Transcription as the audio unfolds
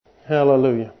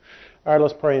Hallelujah. All right,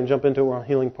 let's pray and jump into our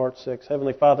healing part 6.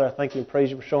 Heavenly Father, I thank you and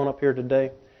praise you for showing up here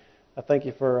today. I thank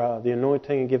you for the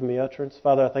anointing and giving me utterance.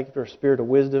 Father, I thank you for a spirit of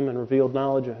wisdom and revealed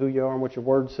knowledge of who you are and what your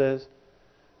word says.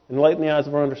 Enlighten the eyes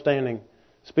of our understanding.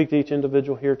 Speak to each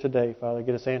individual here today, Father.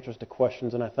 Get us answers to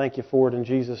questions, and I thank you for it in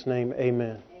Jesus' name.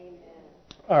 Amen.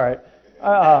 All right.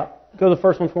 Go to the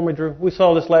first one for me, Drew. We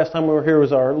saw this last time we were here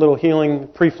was our little healing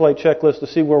pre-flight checklist to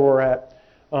see where we're at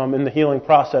in the healing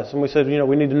process. And we said,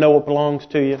 we need to know what belongs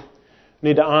to you. You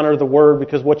need to honor the Word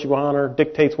because what you honor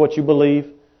dictates what you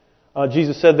believe.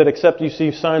 Jesus said that except you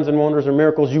see signs and wonders or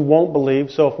miracles, you won't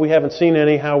believe. So if we haven't seen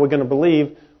any, how are we going to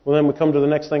believe? Well, then we come to the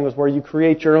next thing is where you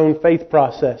create your own faith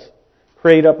process.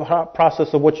 Create up a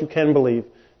process of what you can believe.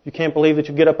 If you can't believe that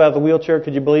you get up out of the wheelchair,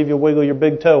 could you believe you'll wiggle your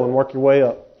big toe and work your way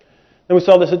up? Then we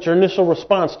saw this at your initial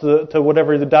response to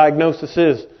whatever the diagnosis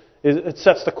is. It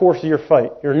sets the course of your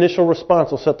fight. Your initial response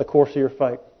will set the course of your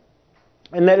fight.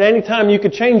 And at any time you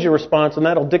could change your response, and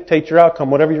that'll dictate your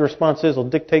outcome. Whatever your response is will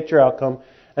dictate your outcome.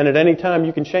 And at any time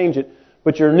you can change it.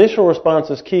 But your initial response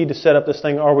is key to set up this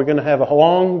thing. Are we going to have a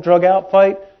long, drug-out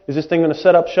fight? Is this thing going to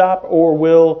set up shop? Or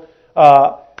will,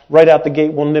 right out the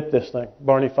gate, we'll nip this thing?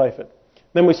 Barney Fife it.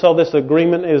 Then we saw this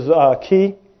agreement is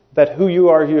key. That who you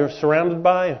are, you're surrounded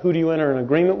by, and who do you enter an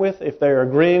agreement with? If they're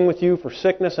agreeing with you for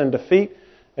sickness and defeat,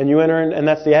 and you enter in, and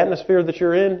that's the atmosphere that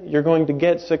you're in, you're going to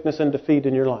get sickness and defeat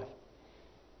in your life.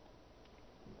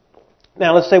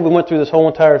 Now, let's say we went through this whole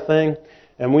entire thing,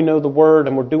 and we know the Word,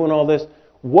 and we're doing all this.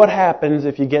 What happens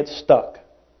if you get stuck?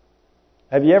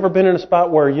 Have you ever been in a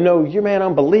spot where,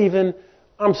 I'm believing,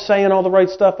 I'm saying all the right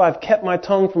stuff, I've kept my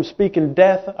tongue from speaking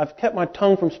death, I've kept my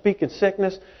tongue from speaking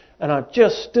sickness, and I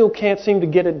just still can't seem to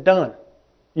get it done.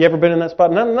 You ever been in that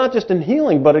spot? Not just in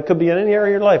healing, but it could be in any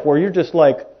area of your life where you're just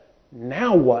like,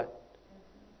 now what?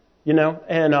 And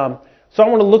so I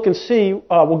want to look and see.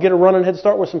 We'll get a running head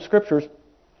start with some scriptures,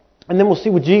 and then we'll see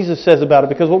what Jesus says about it.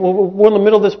 Because we're in the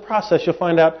middle of this process. You'll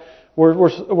find out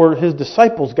where his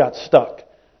disciples got stuck.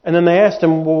 And then they asked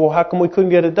him, well, how come we couldn't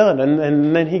get it done?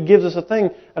 And then he gives us a thing,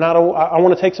 and I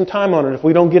want to take some time on it. If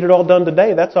we don't get it all done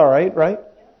today, that's all right, right?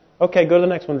 Okay, go to the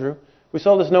next one, Drew. We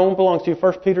saw this, no one belongs to you,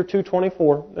 1 Peter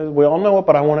 2:24. We all know it,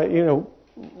 but I want to,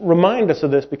 remind us of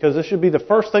this because this should be the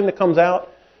first thing that comes out.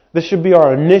 This should be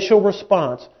our initial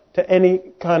response to any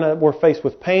kind of, we're faced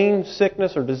with pain,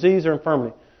 sickness, or disease or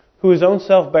infirmity. Who his own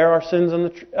self bare our sins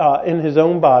in his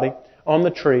own body on the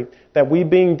tree, that we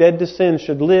being dead to sin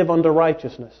should live unto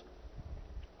righteousness.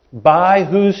 By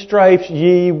whose stripes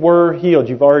ye were healed.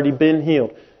 You've already been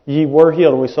healed. Ye were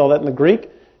healed. And we saw that in the Greek.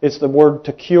 It's the word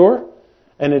to cure,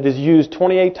 and it is used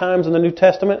 28 times in the New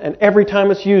Testament, and every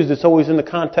time it's used, it's always in the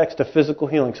context of physical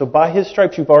healing. So by His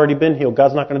stripes, you've already been healed.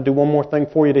 God's not going to do one more thing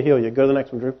for you to heal you. Go to the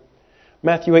next one, Drew.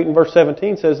 Matthew 8 and verse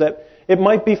 17 says that it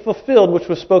might be fulfilled, which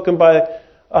was spoken by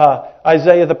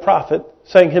Isaiah the prophet,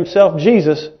 saying himself,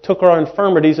 Jesus, took our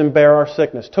infirmities and bare our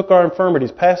sickness. Took our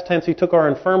infirmities. Past tense, He took our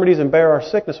infirmities and bare our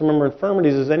sickness. Remember,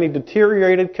 infirmities is any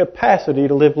deteriorated capacity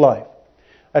to live life.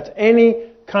 That's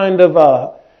any kind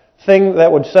of thing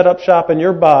that would set up shop in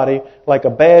your body, like a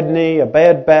bad knee, a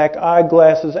bad back,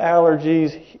 eyeglasses,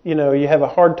 allergies, you have a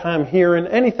hard time hearing,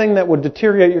 anything that would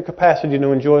deteriorate your capacity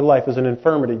to enjoy life is an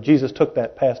infirmity. Jesus took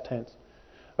that past tense.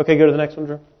 Okay, go to the next one,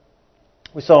 Drew.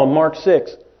 We saw in Mark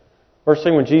 6, verse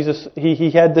 3, when Jesus,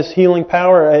 he had this healing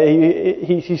power,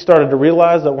 he started to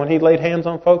realize that when he laid hands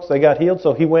on folks, they got healed,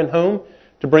 so he went home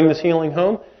to bring this healing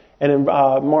home. And in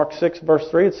Mark 6, verse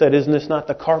 3, it said, isn't this not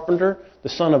the carpenter, the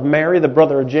son of Mary, the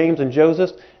brother of James and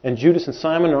Joseph, and Judas and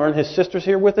Simon, aren't his sisters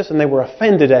here with us? And they were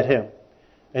offended at him.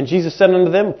 And Jesus said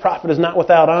unto them, a prophet is not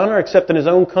without honor, except in his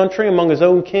own country, among his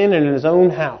own kin, and in his own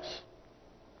house.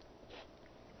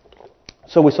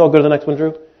 So we saw, go to the next one,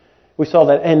 Drew. We saw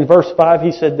that in verse 5,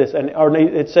 he said this, or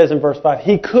it says in verse 5,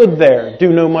 he could there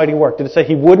do no mighty work. Did it say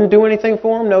he wouldn't do anything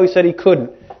for him? No, he said he couldn't.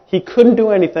 He couldn't do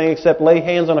anything except lay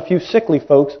hands on a few sickly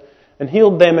folks and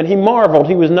healed them, and he marveled.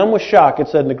 He was numb with shock, it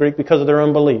said in the Greek, because of their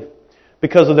unbelief.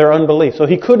 Because of their unbelief. So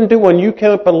he couldn't do when you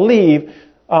can't believe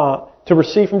to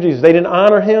receive from Jesus. They didn't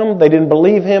honor Him. They didn't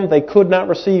believe Him. They could not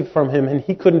receive from Him, and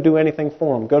He couldn't do anything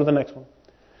for them. Go to the next one.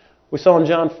 We saw in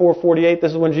John 4:48,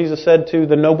 this is when Jesus said to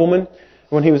the nobleman,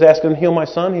 when he was asking him to heal my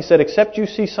son, He said, except you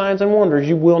see signs and wonders,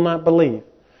 you will not believe.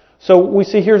 So we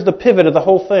see here's the pivot of the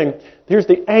whole thing. Here's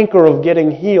the anchor of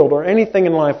getting healed, or anything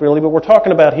in life really, but we're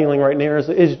talking about healing right now,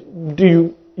 is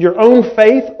your own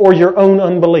faith or your own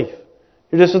unbelief?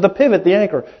 This is the pivot, the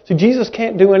anchor. See, Jesus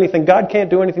can't do anything, God can't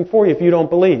do anything for you if you don't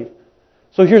believe.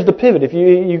 So here's the pivot. If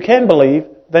you can believe,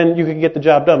 then you can get the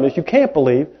job done. If you can't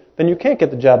believe, then you can't get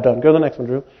the job done. Go to the next one,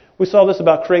 Drew. We saw this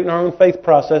about creating our own faith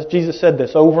process. Jesus said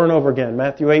this over and over again.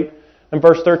 Matthew 8, In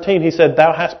verse 13, he said,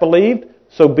 thou hast believed,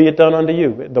 so be it done unto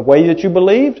you. The way that you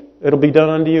believed, it'll be done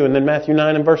unto you. And then Matthew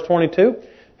 9 and verse 22,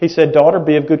 he said, daughter,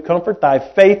 be of good comfort.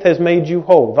 Thy faith has made you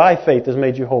whole. Thy faith has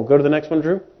made you whole. Go to the next one,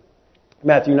 Drew.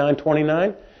 Matthew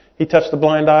 9:29. He touched the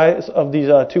blind eyes of these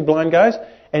two blind guys,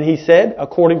 and he said,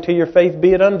 according to your faith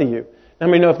be it unto you. Now, I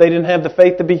mean, if they didn't have the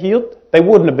faith to be healed, they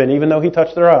wouldn't have been, even though he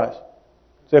touched their eyes.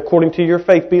 So according to your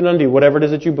faith be it unto you, whatever it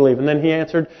is that you believe. And then he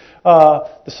answered the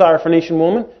Syrophoenician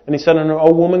woman, and he said unto her,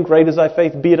 O woman, great is thy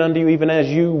faith, be it unto you even as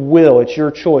you will. It's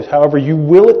your choice. However you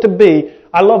will it to be.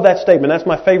 I love that statement. That's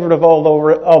my favorite of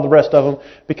all the rest of them.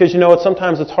 Because you know what,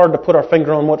 sometimes it's hard to put our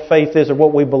finger on what faith is or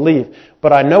what we believe.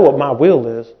 But I know what my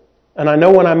will is. And I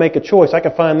know when I make a choice, I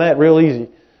can find that real easy.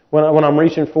 When I'm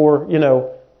reaching for,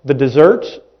 the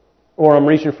desserts or I'm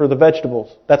reaching for the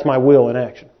vegetables, that's my will in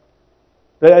action.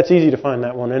 That's easy to find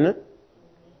that one, isn't it?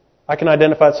 I can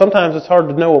identify it. Sometimes it's hard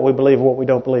to know what we believe or what we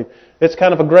don't believe. It's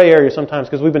kind of a gray area sometimes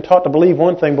because we've been taught to believe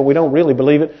one thing, but we don't really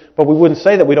believe it. But we wouldn't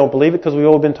say that we don't believe it because we've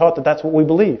all been taught that that's what we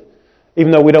believe.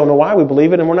 Even though we don't know why we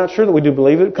believe it and we're not sure that we do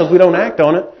believe it because we don't act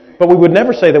on it. But we would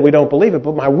never say that we don't believe it.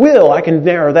 But my will, I can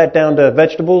narrow that down to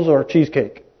vegetables or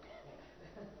cheesecake.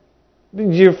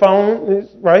 You're following,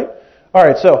 right? All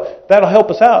right, so that'll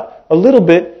help us out a little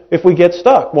bit if we get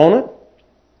stuck, won't it?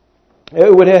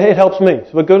 It helps me.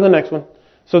 So go to the next one.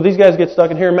 So these guys get stuck.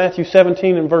 And here in Matthew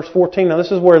 17 and verse 14, now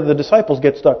this is where the disciples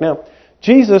get stuck. Now,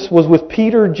 Jesus was with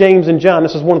Peter, James, and John.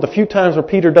 This is one of the few times where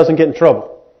Peter doesn't get in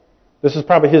trouble. This is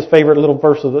probably his favorite little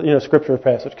verse of the scripture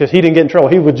passage because he didn't get in trouble.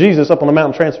 He was with Jesus up on the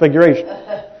Mount of Transfiguration.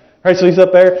 Right, so he's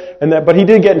up there, but he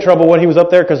did get in trouble when he was up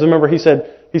there because remember he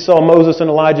said he saw Moses and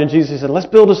Elijah and Jesus. He said, "Let's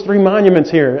build us 3 monuments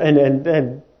here."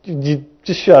 And you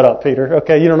just shut up, Peter.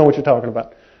 Okay, you don't know what you're talking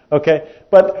about. Okay,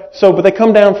 but they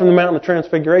come down from the Mountain of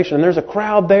Transfiguration, and there's a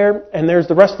crowd there, and there's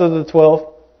the rest of the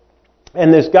 12,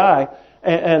 and this guy,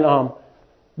 and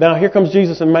now here comes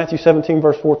Jesus in Matthew 17,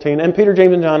 verse 14, and Peter,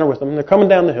 James, and John are with them, and they're coming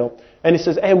down the hill, and he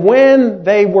says, and when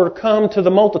they were come to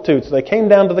the multitudes, so they came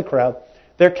down to the crowd,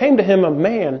 there came to him a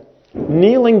man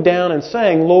kneeling down and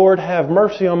saying, Lord, have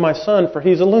mercy on my son, for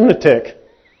he's a lunatic.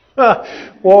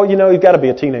 Well, he's got to be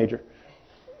a teenager.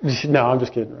 No, I'm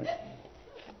just kidding, right?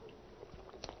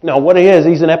 No, what he is,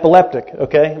 he's an epileptic,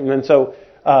 okay? And so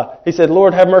he said,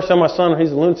 Lord, have mercy on my son,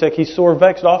 he's a lunatic. He's sore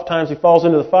vexed. Oftentimes he falls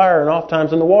into the fire and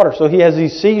oftentimes in the water. So he has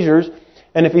these seizures,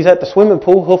 and if he's at the swimming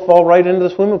pool, he'll fall right into the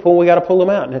swimming pool. We got to pull him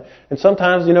out. And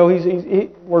sometimes,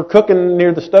 we're cooking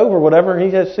near the stove or whatever, and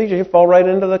he has seizures. He'll fall right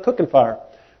into the cooking fire.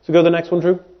 So go to the next one,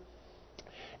 Drew.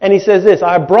 And he says this,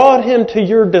 I brought him to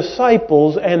your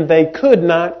disciples, and they could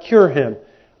not cure him.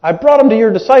 I brought him to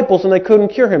your disciples, and they couldn't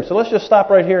cure him. So let's just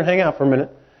stop right here and hang out for a minute.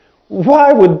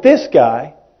 Why would this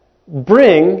guy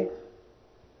bring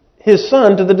his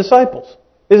son to the disciples?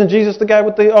 Isn't Jesus the guy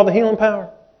with all the healing power?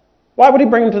 Why would he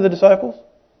bring him to the disciples?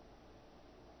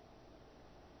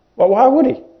 Well, why would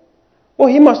he? Well,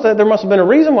 there must have been a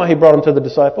reason why he brought him to the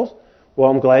disciples.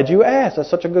 Well, I'm glad you asked. That's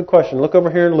such a good question. Look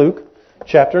over here in Luke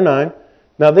chapter 9.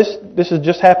 Now, this has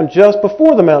just happened just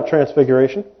before the Mount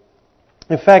Transfiguration.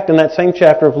 In fact, in that same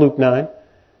chapter of Luke 9,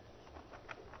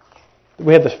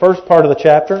 we have the first part of the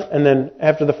chapter, and then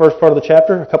after the first part of the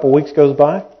chapter, a couple of weeks goes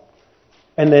by,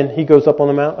 and then he goes up on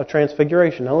the Mount of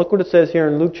Transfiguration. Now look what it says here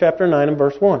in Luke chapter 9 and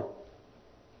verse 1.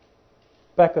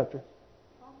 Back up, Drew.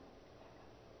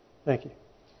 Thank you.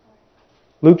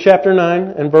 Luke chapter 9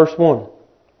 and verse 1.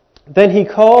 Then he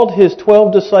called his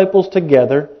 12 disciples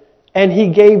together, and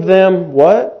he gave them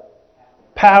what?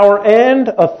 Power and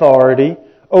authority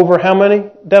over how many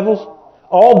devils?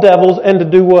 All devils, and to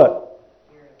do what?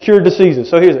 Cure diseases.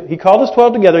 So here's it. He called his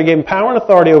 12 together. He gave them power and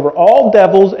authority over all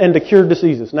devils and to cure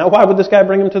diseases. Now, why would this guy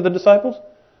bring them to the disciples?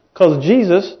 Because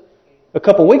Jesus, a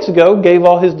couple weeks ago, gave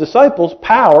all his disciples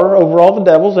power over all the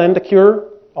devils and to cure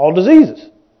all diseases.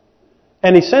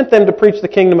 And he sent them to preach the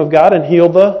kingdom of God and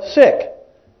heal the sick.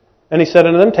 And he said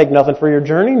unto them, take nothing for your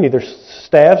journey, neither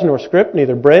staves nor scrip,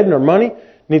 neither bread nor money,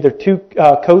 neither 2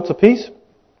 coats apiece.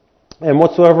 And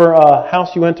whatsoever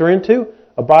house you enter into,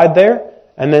 abide there,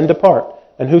 and then depart.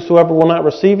 And whosoever will not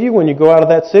receive you when you go out of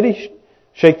that city,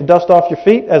 shake the dust off your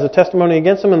feet as a testimony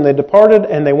against them. And they departed,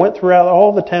 and they went throughout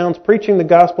all the towns, preaching the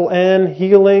gospel and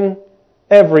healing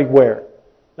everywhere.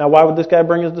 Now, why would this guy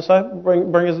bring his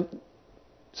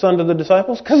son to the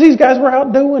disciples? Because these guys were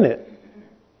out doing it.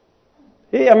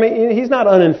 He's not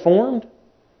uninformed.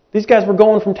 These guys were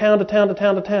going from town to town to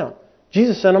town to town.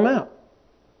 Jesus sent them out.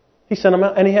 He sent them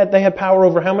out, and they had power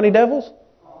over how many devils?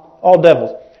 All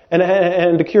devils.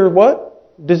 And to cure what?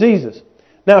 Diseases.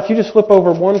 Now, if you just flip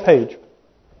over one page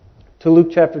to Luke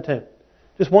chapter 10.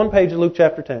 Just one page of Luke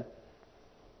chapter 10.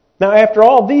 Now, after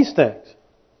all these things,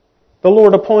 the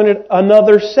Lord appointed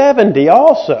another 70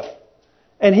 also.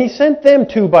 And He sent them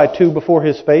 2 by 2 before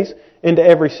His face into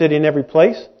every city and every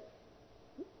place,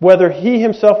 whether He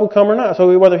Himself will come or not.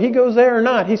 So whether He goes there or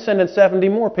not, He's sending 70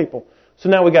 more people. So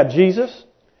now we got Jesus,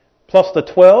 plus the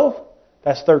 12,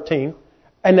 that's 13.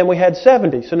 And then we had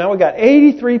 70. So now we got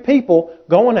 83 people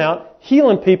going out,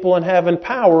 healing people and having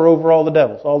power over all the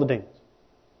devils, all the demons.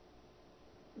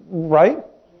 Right?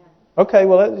 Okay,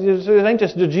 well, it ain't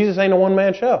just, Jesus ain't a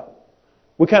one-man show.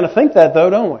 We kind of think that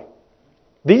though, don't we?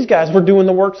 These guys were doing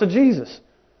the works of Jesus.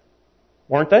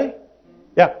 Weren't they?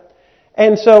 Yeah.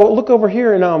 And so look over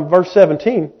here in verse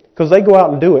 17, because they go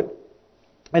out and do it.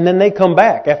 And then they come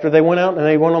back after they went out and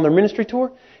they went on their ministry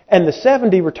tour. And the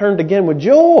 70 returned again with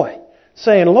joy,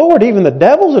 saying, Lord, even the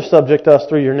devils are subject to us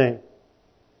through your name.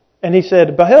 And he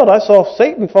said, Behold, I saw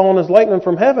Satan falling as lightning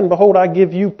from heaven. Behold, I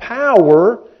give you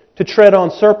power to tread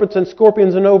on serpents and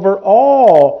scorpions and over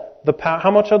all the power. How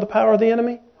much of the power of the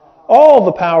enemy? All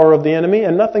the power of the enemy,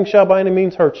 and nothing shall by any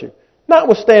means hurt you.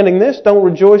 Notwithstanding this, don't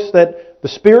rejoice that the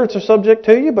spirits are subject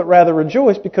to you, but rather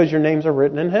rejoice because your names are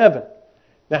written in heaven.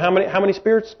 Now, how many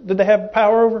spirits did they have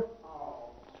power over?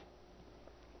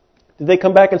 Did they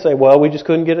come back and say, well, we just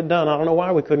couldn't get it done. I don't know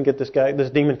why we couldn't get this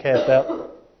demon cast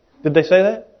out. Did they say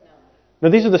that? No,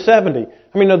 these are the 70.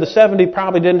 I mean, no, the 70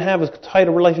 probably didn't have as tight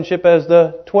a relationship as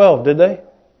the 12, did they?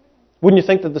 Wouldn't you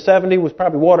think that the 70 was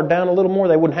probably watered down a little more?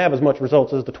 They wouldn't have as much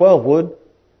results as the 12 would.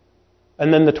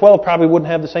 And then the 12 probably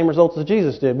wouldn't have the same results as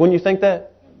Jesus did. Wouldn't you think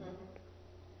that?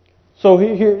 So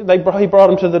he brought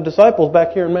them to the disciples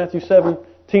back here in Matthew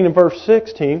 17 and verse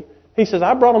 16. He says,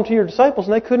 I brought them to your disciples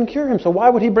and they couldn't cure him. So why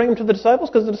would he bring them to the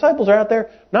disciples? Because the disciples are out there,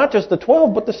 not just the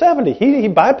 12, but the 70. He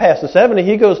bypassed the 70.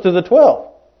 He goes to the 12.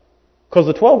 Because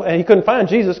the 12, and he couldn't find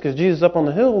Jesus because Jesus is up on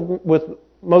the hill with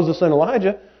Moses and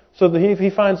Elijah. So that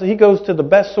he goes to the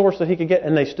best source that he could get,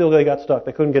 and they got stuck.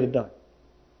 They couldn't get it done.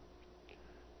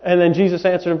 And then Jesus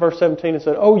answered in verse 17 and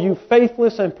said, Oh, you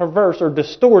faithless and perverse or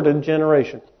distorted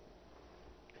generation.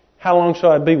 How long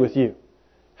shall I be with you?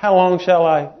 How long shall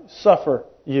I suffer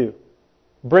you?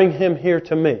 Bring him here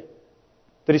to me.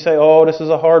 Did he say, oh, this is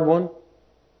a hard one?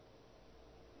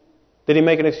 Did he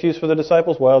make an excuse for the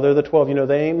disciples? Well, they're the 12. You know,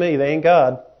 they ain't me. They ain't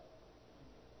God.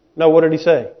 No, what did he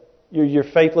say? You're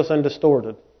faithless and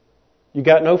distorted. You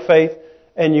got no faith,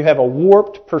 and you have a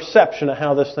warped perception of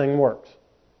how this thing works.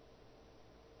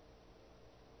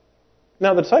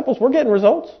 Now, the disciples were getting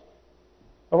results.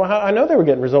 I know they were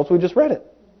getting results. We just read it.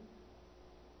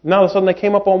 Now, all of a sudden, they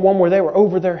came up on one where they were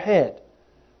over their head,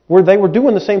 where they were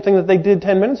doing the same thing that they did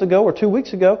 10 minutes ago or 2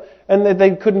 weeks ago, and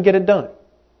they couldn't get it done.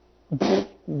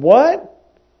 What?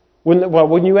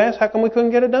 Wouldn't you ask, how come we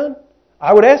couldn't get it done?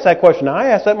 I would ask that question. I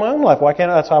asked that in my own life. Why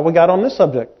can't I? That's how we got on this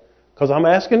subject. Because I'm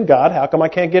asking God, how come I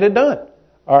can't get it done?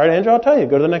 All right, Andrew, I'll tell you.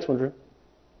 Go to the next one, Drew.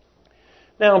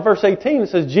 Now, in verse 18, it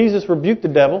says, Jesus rebuked the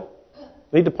devil.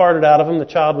 He departed out of him. The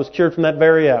child was cured from that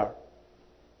very hour.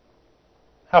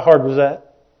 How hard was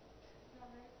that?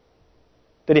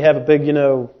 Did he have a big,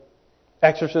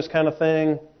 exorcist kind of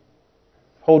thing?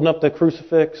 Holding up the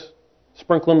crucifix?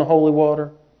 Sprinkling the holy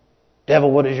water?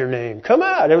 Devil, what is your name? Come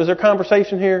out. Was there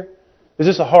conversation here? Is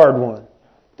this a hard one?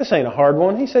 This ain't a hard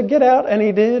one. He said, get out, and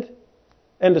he did.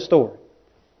 End of story.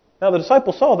 Now the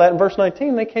disciples saw that in verse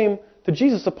 19. They came to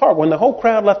Jesus apart when the whole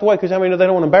crowd left away, because they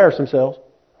don't want to embarrass themselves.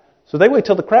 So they wait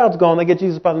till the crowd's gone. They get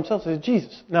Jesus by themselves. They say,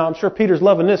 Jesus. Now I'm sure Peter's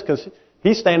loving this because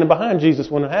he's standing behind Jesus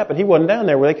when it happened. He wasn't down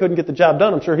there where they couldn't get the job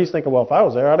done. I'm sure he's thinking, well, if I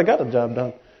was there, I'd have got the job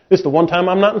done. It's the one time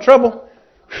I'm not in trouble.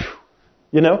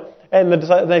 And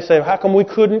they say, how come we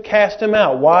couldn't cast him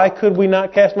out? Why could we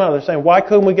not cast him out? They're saying, why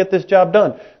couldn't we get this job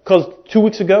done? Because 2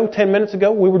 weeks ago, 10 minutes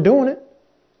ago, we were doing it.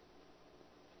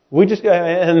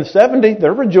 And 70,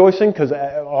 they're rejoicing because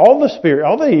all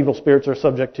the evil spirits are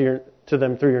subject to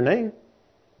them through your name.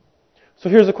 So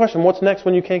here's the question. What's next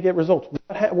when you can't get results?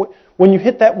 When you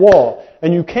hit that wall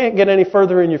and you can't get any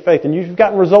further in your faith and you've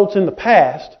gotten results in the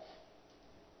past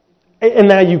and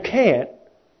now you can't,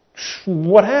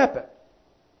 what happened?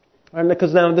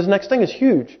 Because now this next thing is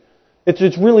huge.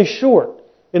 It's really short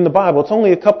in the Bible. It's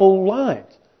only a couple lines.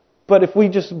 But if we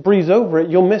just breeze over it,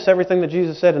 you'll miss everything that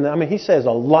Jesus said. And he says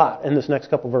a lot in this next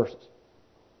couple verses.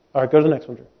 All right, go to the next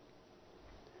one, Drew.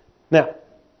 Now,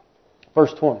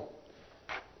 verse 20.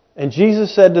 And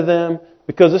Jesus said to them,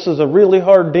 because this is a really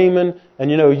hard demon,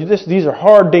 and these are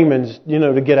hard demons,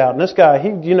 to get out. And this guy,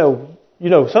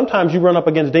 sometimes you run up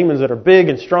against demons that are big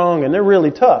and strong, and they're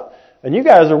really tough. And you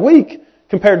guys are weak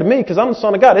compared to me, because I'm the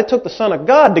Son of God. It took the Son of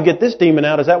God to get this demon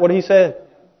out. Is that what he said?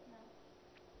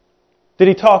 Did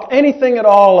he talk anything at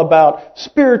all about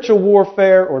spiritual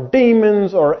warfare or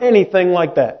demons or anything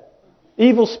like that?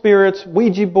 Evil spirits,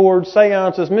 Ouija boards,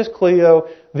 seances, Miss Cleo,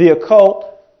 the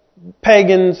occult,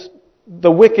 pagans, the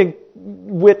wicked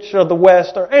witch of the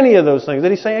West, or any of those things.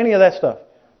 Did he say any of that stuff?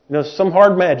 Some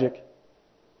hard magic.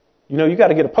 You got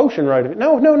to get a potion right of it.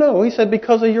 No. He said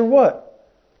because of your what?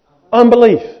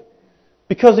 Unbelief.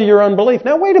 Because of your unbelief.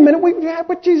 Now wait a minute.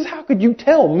 But Jesus, how could you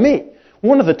tell me?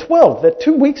 One of the 12 that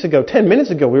 2 weeks ago, 10 minutes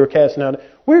ago we were casting out.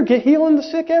 We're healing the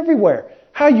sick everywhere.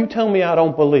 How you tell me I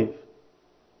don't believe?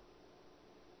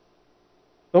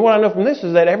 But what I know from this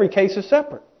is that every case is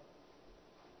separate.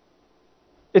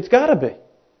 It's got to be.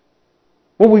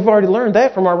 Well, we've already learned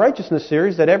that from our righteousness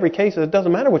series, that every case, it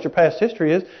doesn't matter what your past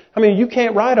history is. You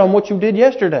can't write on what you did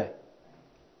yesterday.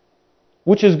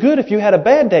 Which is good if you had a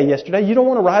bad day yesterday. You don't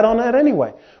want to write on that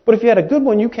anyway. But if you had a good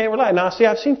one, you can't rely. Now, see,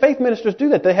 I've seen faith ministers do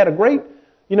that. They had a great,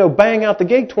 bang out the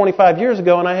gate 25 years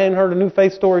ago, and I hadn't heard a new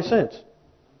faith story since.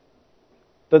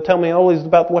 They'll tell me always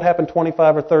about what happened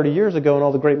 25 or 30 years ago and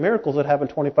all the great miracles that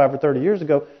happened 25 or 30 years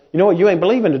ago. You know what? You ain't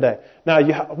believing today. Now,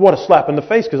 what a slap in the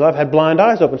face, because I've had blind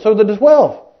eyes open. So did the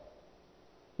 12.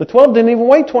 The 12 didn't even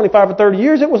wait 25 or 30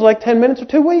 years. It was like 10 minutes or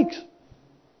 2 weeks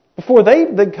before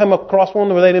they'd come across one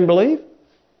where they didn't believe.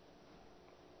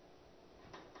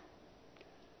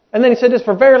 And then he said this,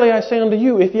 for verily I say unto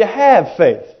you, if you have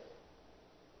faith,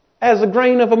 as a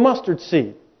grain of a mustard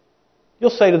seed, you'll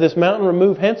say to this mountain,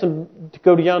 remove hence and to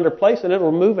go to yonder place, and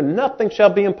it'll remove, and nothing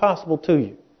shall be impossible to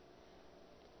you.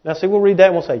 Now see, we'll read that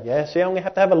and we'll say, yeah, see, I only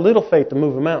have to have a little faith to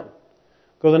move a mountain.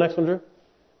 Go to the next one, Drew.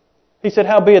 He said,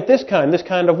 howbeit this kind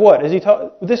of what?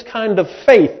 This kind of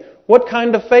faith. What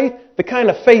kind of faith? The kind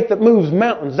of faith that moves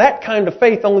mountains. That kind of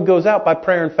faith only goes out by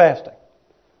prayer and fasting.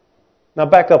 Now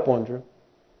back up one, Drew.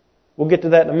 We'll get to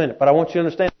that in a minute. But I want you to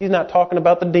understand, he's not talking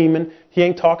about the demon. He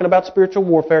ain't talking about spiritual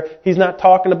warfare. He's not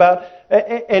talking about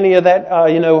any of that,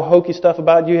 hokey stuff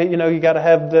about you got to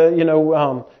have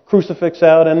the, crucifix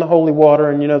out and the holy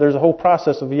water. And, there's a whole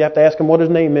process of you have to ask him what his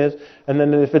name is. And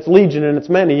then if it's legion and it's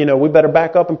many, we better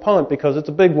back up and punt because it's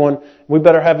a big one. We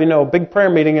better have, a big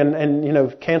prayer meeting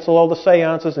and cancel all the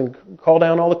seances and call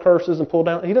down all the curses and pull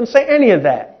down. He doesn't say any of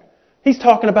that. He's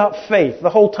talking about faith. The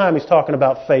whole time he's talking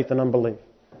about faith and unbelief.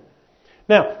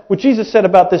 Now, what Jesus said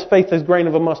about this faith as a grain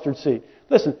of a mustard seed.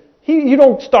 Listen, you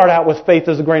don't start out with faith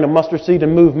as a grain of mustard seed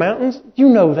and move mountains. You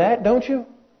know that, don't you?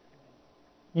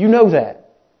 You know that.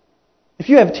 If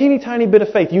you have a teeny tiny bit of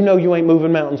faith, you know you ain't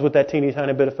moving mountains with that teeny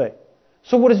tiny bit of faith.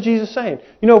 So what is Jesus saying?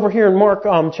 Over here in Mark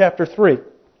chapter 3,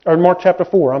 or Mark chapter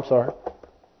 4, I'm sorry.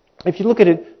 If you look at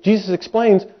it, Jesus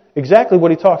explains exactly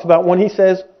what he talks about when he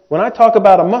says, when I talk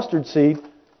about a mustard seed,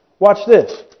 watch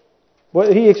this.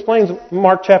 Well, he explains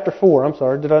Mark chapter 4. I'm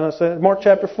sorry, did I not say that? Mark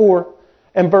chapter 4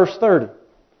 and verse 30.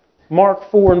 Mark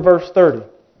 4 and verse 30.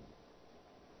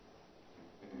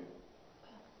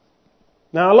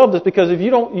 Now I love this because if you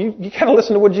don't, you got to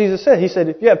listen to what Jesus said. He said,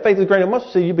 if you have faith as a grain of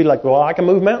mustard seed, you'd be like, well, I can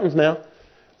move mountains now.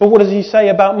 But what does he say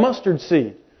about mustard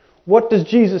seed? What does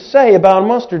Jesus say about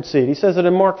mustard seed? He says it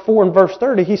in Mark 4 and verse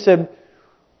 30. He said,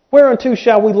 whereunto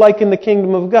shall we liken the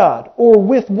kingdom of God? Or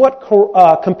with what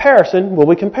comparison will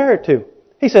we compare it to?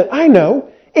 He said, I know,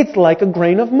 it's like a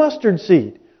grain of mustard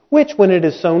seed, which when it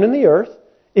is sown in the earth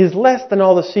is less than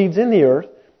all the seeds in the earth.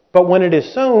 But when it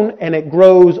is sown and it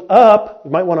grows up,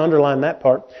 you might want to underline that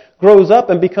part, grows up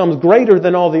and becomes greater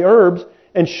than all the herbs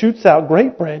and shoots out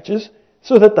great branches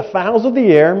so that the fowls of the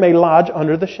air may lodge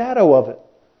under the shadow of it.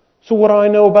 So what I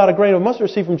know about a grain of mustard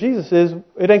seed from Jesus is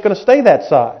it ain't going to stay that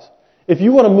size. If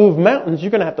you want to move mountains,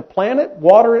 you're going to have to plant it,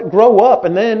 water it, grow up,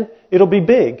 and then it'll be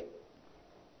big.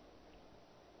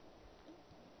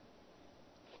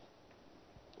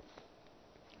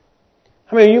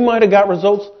 I mean, you might have got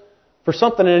results for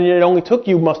something and it only took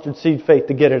you mustard seed faith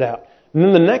to get it out. And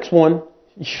then the next one,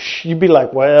 you'd be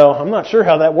like, well, I'm not sure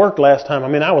how that worked last time. I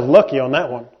mean, I was lucky on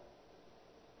that one.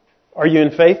 Are you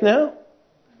in faith now?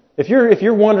 If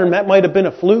you're wondering that might have been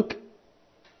a fluke,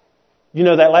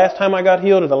 that last time I got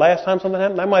healed or the last time something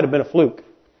happened, that might have been a fluke.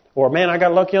 Or, man, I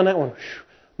got lucky on that one.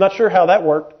 Not sure how that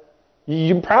worked.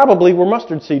 You probably were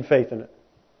mustard seed faith in it.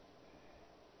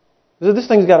 So this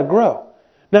thing's got to grow.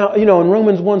 Now, in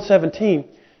Romans 1:17,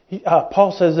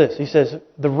 Paul says this. He says,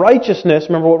 the righteousness,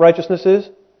 remember what righteousness is?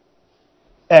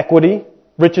 Equity,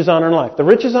 riches, honor, and life. The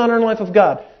riches, honor, and life of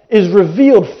God is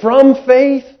revealed from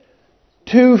faith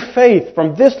to faith.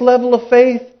 From this level of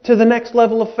faith to the next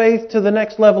level of faith to the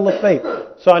next level of faith.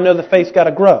 So I know the faith's got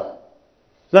to grow.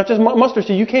 It's not just mustard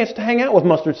seed. You can't hang out with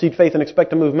mustard seed faith and expect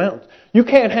to move mountains. You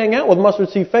can't hang out with mustard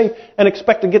seed faith and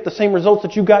expect to get the same results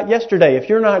that you got yesterday. If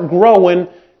you're not growing,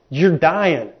 you're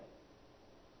dying.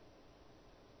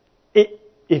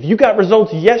 If you got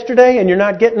results yesterday and you're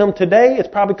not getting them today, it's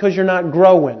probably because you're not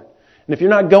growing. And if you're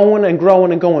not going and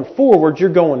growing and going forward,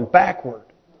 you're going backward.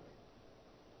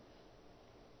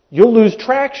 You'll lose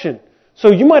traction.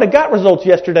 So you might have got results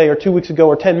yesterday or 2 weeks ago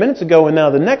or 10 minutes ago, and now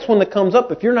the next one that comes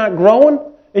up, if you're not growing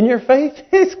in your faith,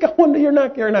 you're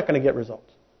not going to get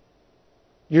results.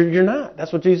 You're not.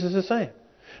 That's what Jesus is saying.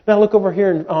 Now look over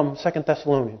here in 2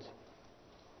 Thessalonians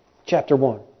chapter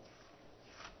 1.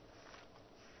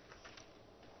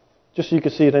 Just so you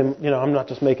can see it, I'm not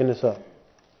just making this up.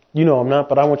 You know I'm not,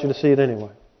 but I want you to see it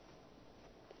anyway.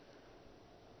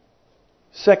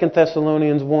 2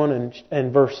 Thessalonians 1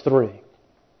 and verse 3.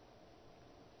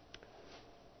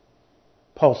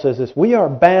 Paul says this, "We are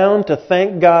bound to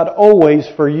thank God always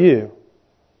for you,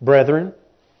 brethren,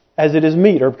 as it is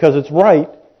meet," or because it's right.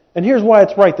 And here's why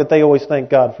it's right that they always thank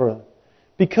God for them.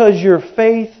 Because your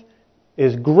faith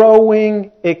is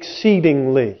growing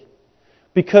exceedingly.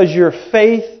 Because your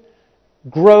faith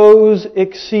grows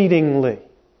exceedingly.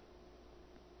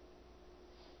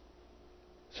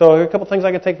 So here are a couple things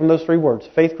I can take from those three words.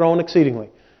 Faith growing exceedingly.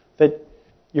 That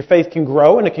your faith can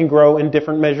grow, and it can grow in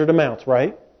different measured amounts,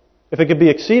 right? If it could be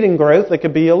exceeding growth, it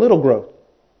could be a little growth.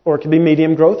 Or it could be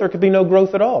medium growth, or it could be no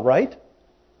growth at all, right?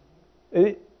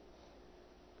 And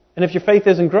if your faith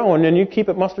isn't growing and you keep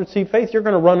it mustard seed faith, you're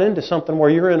going to run into something where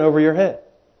you're in over your head.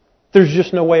 There's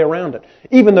just no way around it.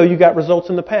 Even though you got results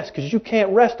in the past. Because you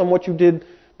can't rest on what you did,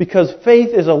 because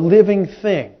faith is a living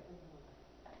thing.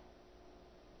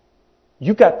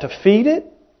 You got to feed it.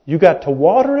 You got to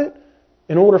water it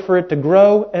in order for it to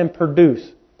grow and produce.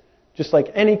 Just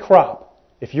like any crop.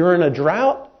 If you're in a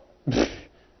drought,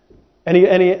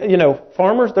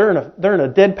 farmers, they're in a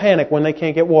dead panic when they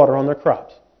can't get water on their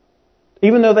crops.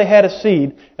 Even though they had a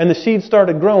seed and the seed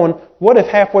started growing, what if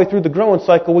halfway through the growing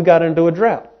cycle we got into a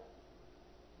drought?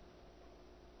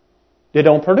 They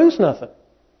don't produce nothing.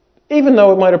 Even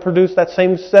though it might have produced, that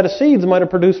same set of seeds might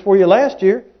have produced for you last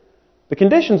year, the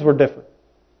conditions were different.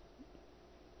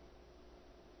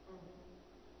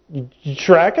 You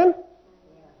tracking?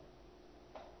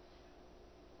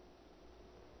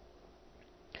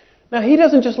 Now, He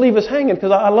doesn't just leave us hanging,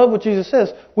 because I love what Jesus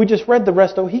says. We just read the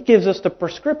rest of it. He gives us the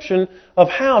prescription of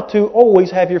how to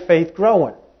always have your faith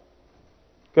growing.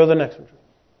 Go to the next one.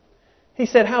 He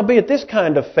said, "Howbeit this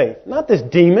kind of faith," not this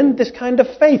demon, this kind of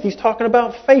faith. He's talking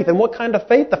about faith. And what kind of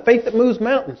faith? The faith that moves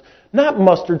mountains. Not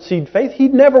mustard seed faith. He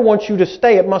never wants you to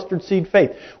stay at mustard seed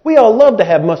faith. We all love to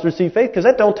have mustard seed faith because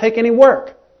that don't take any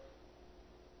work.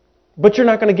 But you're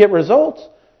not going to get results.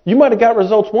 You might have got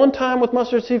results one time with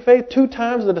mustard seed faith, 2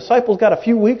 times. The disciples got a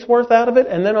few weeks worth out of it,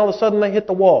 and then all of a sudden they hit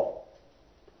the wall.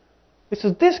 He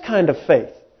says, this kind of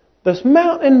faith, this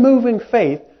mountain-moving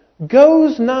faith,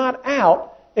 goes not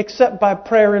out except by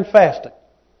prayer and fasting.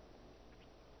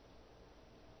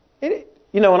 And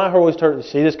I always heard,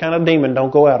 see, this kind of demon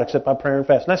don't go out except by prayer and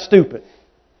fasting. That's stupid.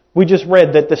 We just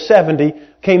read that the 70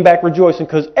 came back rejoicing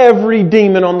because every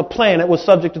demon on the planet was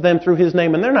subject to them through His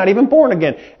name, and they're not even born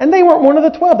again. And they weren't one of the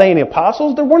 12. They ain't the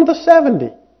apostles. They're one of the 70.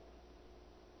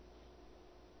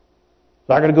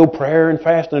 So I got to go prayer and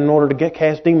fasting in order to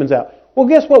cast demons out. Well,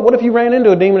 guess what? What if you ran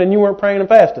into a demon and you weren't praying and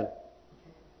fasting?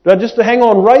 Just to hang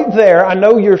on right there. I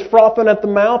know you're frothing at the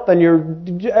mouth,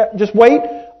 and just wait.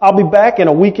 I'll be back in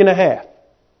a week and a half.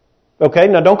 Okay,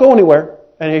 now don't go anywhere.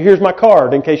 And here's my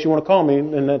card in case you want to call me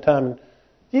in that time.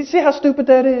 You see how stupid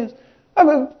that is? I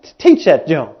mean, teach that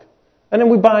junk. And then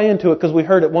we buy into it because we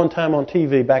heard it one time on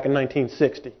TV back in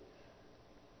 1960.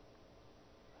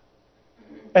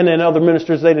 And then other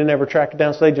ministers, they didn't ever track it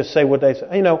down, so they just say what they say.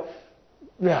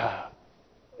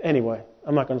 Anyway,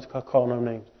 I'm not going to call no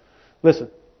names. Listen,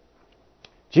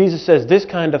 Jesus says this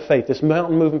kind of faith, this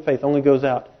mountain-moving faith, only goes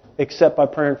out except by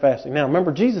prayer and fasting. Now,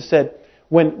 remember, Jesus said,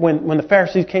 when the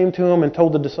Pharisees came to Him and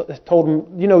told them,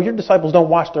 your disciples don't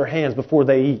wash their hands before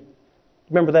they eat.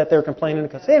 Remember that? They were complaining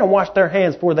because they don't wash their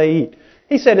hands before they eat.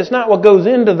 He said, it's not what goes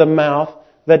into the mouth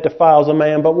that defiles a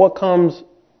man, but what comes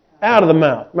out of the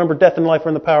mouth. Remember, death and life are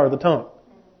in the power of the tongue.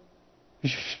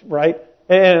 Right?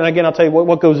 And again, I'll tell you,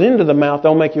 what goes into the mouth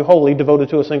don't make you holy, devoted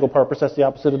to a single purpose. That's the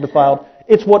opposite of defiled.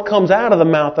 It's what comes out of the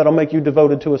mouth that'll make you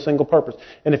devoted to a single purpose.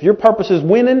 And if your purpose is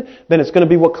winning, then it's going to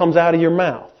be what comes out of your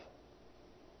mouth.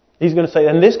 He's going to say,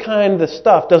 and this kind of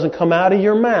stuff doesn't come out of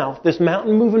your mouth. This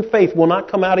mountain-moving faith will not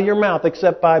come out of your mouth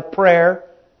except by prayer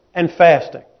and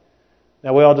fasting.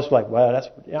 Now, we all just like, well,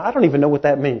 I don't even know what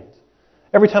that means.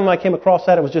 Every time I came across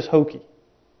that, it was just hokey.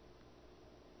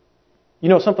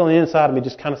 Something on the inside of me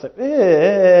just kind of said,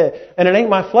 and it ain't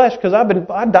my flesh because I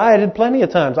dieted plenty of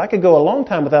times. I could go a long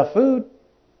time without food.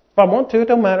 If I want to, it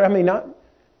don't matter. I mean, not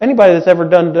anybody that's ever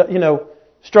done,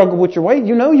 struggled with your weight,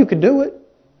 you could do it.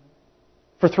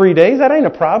 For 3 days, that ain't a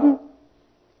problem.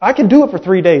 I could do it for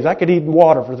 3 days. I could eat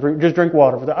water just drink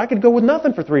water for that. I could go with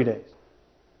nothing for 3 days.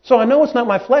 So I know it's not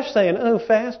my flesh saying, oh,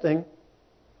 fasting.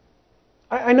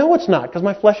 I know it's not because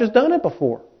my flesh has done it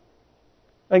before.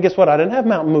 And guess what? I didn't have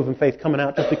mountain moving faith coming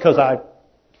out just because I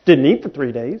didn't eat for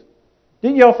 3 days.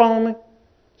 Did y'all follow me?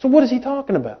 So what is he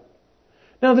talking about?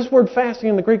 Now this word fasting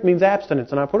in the Greek means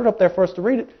abstinence, and I put it up there for us to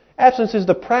read it. Abstinence is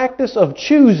the practice of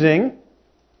choosing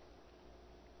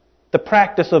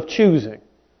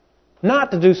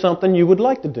not to do something you would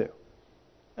like to do.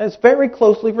 And it's very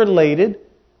closely related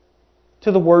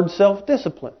to the word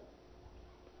self-discipline.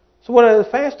 So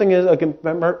what fasting is,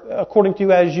 according to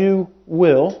you as you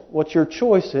will, what your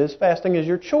choice is, fasting is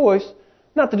your choice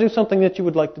not to do something that you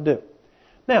would like to do.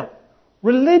 Now,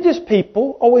 religious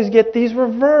people always get these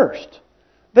reversed.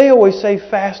 They always say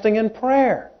fasting and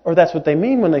prayer, or that's what they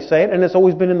mean when they say it, and it's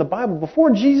always been in the Bible.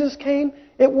 Before Jesus came,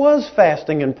 it was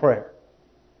fasting and prayer.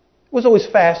 It was always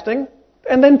fasting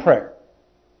and then prayer.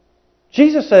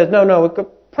 Jesus says, no,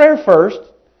 prayer first,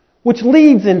 which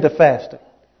leads into fasting.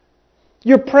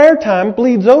 Your prayer time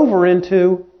bleeds over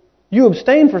into you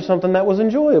abstain for something that was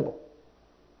enjoyable.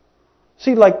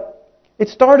 See, it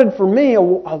started for me a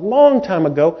long time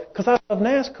ago because I love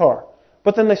NASCAR.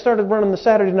 But then they started running the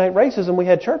Saturday night races and we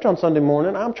had church on Sunday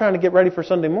morning. I'm trying to get ready for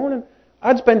Sunday morning.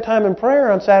 I'd spend time in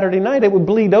prayer on Saturday night. It would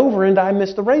bleed over into I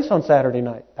missed the race on Saturday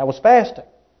night. That was fasting.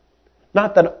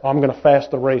 Not that I'm going to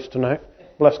fast the race tonight.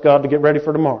 Bless God to get ready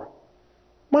for tomorrow.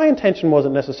 My intention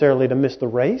wasn't necessarily to miss the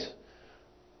race.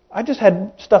 I just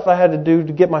had stuff I had to do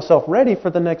to get myself ready for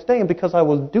the next day. And because I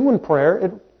was doing prayer,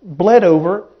 it bled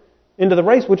over into the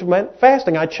race, which meant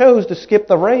fasting. I chose to skip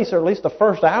the race, or at least the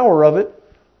first hour of it.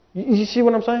 You see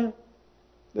what I'm saying?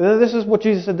 This is what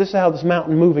Jesus said. This is how this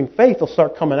mountain moving faith will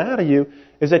start coming out of you,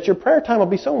 is that your prayer time will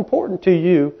be so important to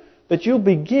you that you'll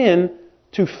begin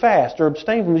to fast or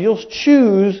abstain from it. You'll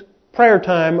choose prayer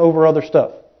time over other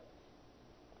stuff.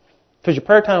 Because your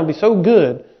prayer time will be so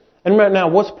good. And right now,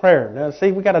 what's prayer? Now,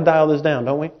 see, we got to dial this down,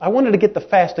 don't we? I wanted to get the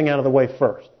fasting out of the way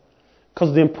first.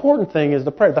 Because the important thing is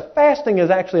the prayer. The fasting is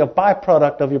actually a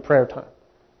byproduct of your prayer time.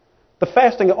 The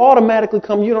fasting automatically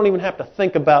comes. You don't even have to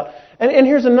think about. And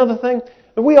here's another thing.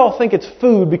 We all think it's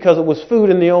food because it was food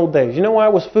in the old days. You know why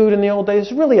it was food in the old days?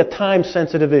 It's really a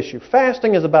time-sensitive issue.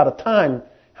 Fasting is about a time.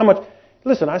 How much?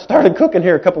 Listen, I started cooking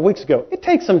here a couple weeks ago. It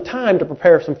takes some time to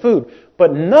prepare some food.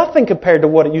 But nothing compared to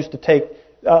what it used to take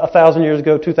 1,000 years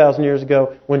ago, 2,000 years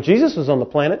ago, when Jesus was on the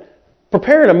planet.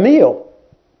 Preparing a meal.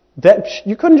 That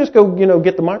you couldn't just go,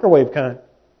 get the microwave kind.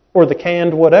 Or the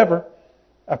canned whatever.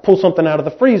 Pull something out of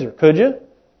the freezer, could you?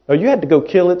 No, you had to go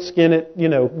kill it, skin it,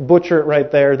 butcher it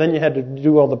right there. Then you had to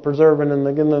do all the preserving and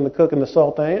the cooking, the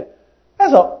salt in it.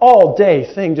 That's an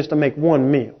all-day thing just to make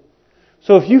one meal.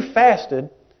 So if you fasted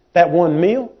that one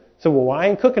meal, so well, I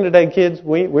ain't cooking today, kids.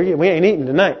 We ain't eating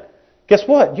tonight. Guess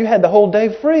what? You had the whole day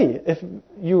free. If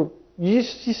you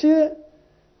see that?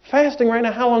 Fasting right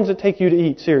now, how long does it take you to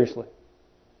eat? Seriously.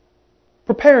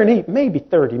 Prepare and eat, maybe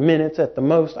 30 minutes at the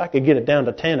most. I could get it down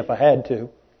to 10 if I had to.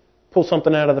 Pull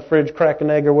something out of the fridge, crack an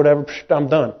egg or whatever, I'm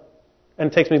done. And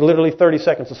it takes me literally 30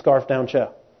 seconds to scarf down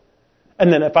chow.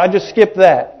 And then if I just skip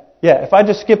that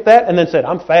and then said,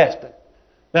 I'm fasting.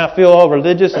 Now I feel all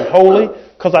religious and holy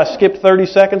because I skipped 30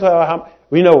 seconds.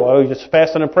 You're just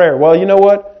fasting and prayer. Well, you know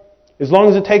what? As long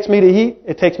as it takes me to eat,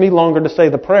 it takes me longer to say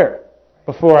the prayer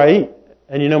before I eat.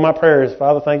 And my prayer is,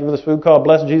 Father, thank you for this food called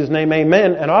blessed in Jesus' name,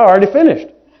 amen. And I already finished.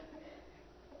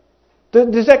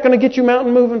 Is that going to get you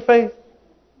mountain moving faith?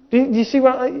 Do you see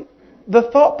the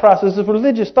thought process, the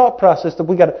religious thought process that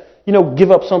we got to, give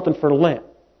up something for Lent.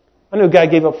 I know a guy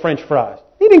gave up French fries.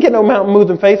 He didn't get no mountain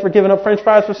moving faith for giving up French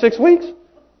fries for 6 weeks.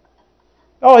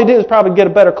 All he did is probably get a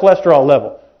better cholesterol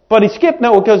level. But he skipped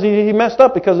because he messed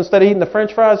up because instead of eating the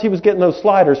French fries, he was getting those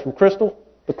sliders from Crystal,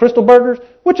 the Crystal burgers,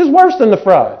 which is worse than the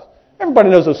fries. Everybody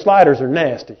knows those sliders are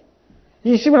nasty.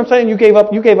 You see what I'm saying? You gave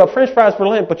up French fries for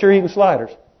Lent, but you're eating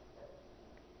sliders.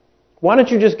 Why don't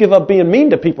you just give up being mean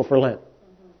to people for Lent?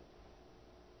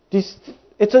 It's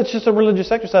just a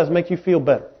religious exercise to make you feel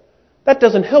better. That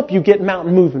doesn't help you get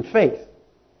mountain moving faith.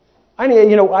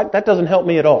 That doesn't help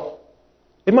me at all.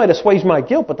 It might assuage my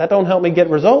guilt, but that don't help me get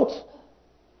results.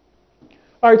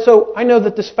 All right, so I know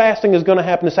that this fasting is going to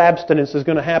happen, this abstinence is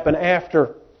going to happen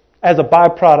after, as a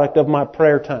byproduct of my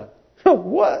prayer time.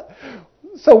 What?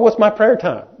 So what's my prayer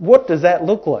time? What does that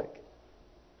look like?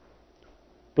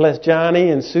 Bless Johnny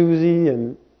and Susie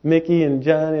and Mickey and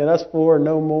Johnny and us four and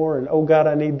no more and oh God,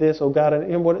 I need this, oh God,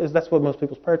 that's what most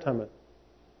people's prayer time is.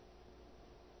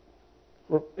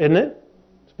 Isn't it?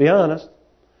 Let's be honest.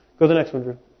 Go to the next one,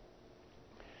 Drew.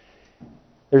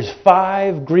 There's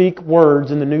 5 Greek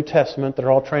words in the New Testament that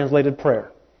are all translated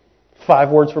prayer. 5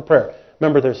 words for prayer.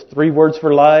 Remember, there's 3 words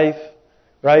for life,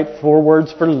 right? 4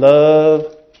 words for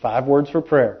love, 5 words for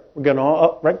prayer. We're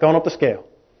going up the scale.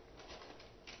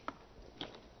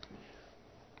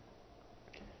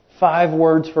 5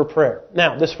 words for prayer.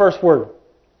 Now, this first word.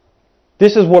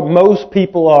 This is what most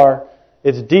people are.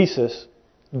 It's desis.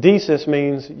 Desis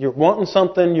means you're wanting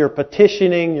something, you're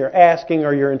petitioning, you're asking,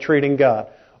 or you're entreating God.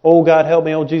 Oh, God, help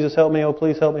me. Oh, Jesus, help me. Oh,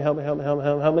 please help me, help me, help me, help me,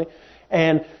 help me.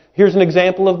 And here's an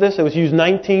example of this. It was used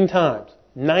 19 times.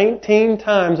 19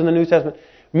 times in the New Testament.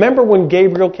 Remember when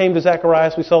Gabriel came to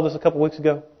Zacharias? We saw this a couple weeks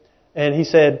ago. And he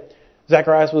said,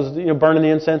 Zacharias was burning the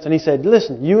incense, and he said,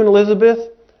 listen, you and Elizabeth,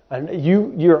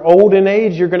 you're old in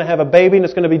age, you're going to have a baby, and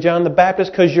it's going to be John the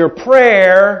Baptist, because your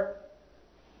prayer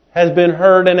has been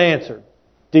heard and answered.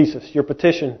 Desis, your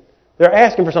petition. They're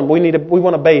asking for something. We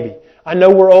want a baby. I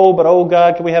know we're old, but oh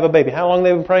God, can we have a baby? How long have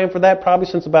they been praying for that? Probably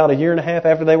since about 1.5 years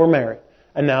after they were married.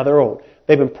 And now they're old.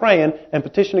 They've been praying and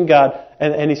petitioning God,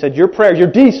 and he said, your prayer,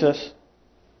 your desis,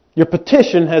 your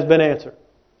petition has been answered.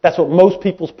 That's what most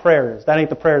people's prayer is. That ain't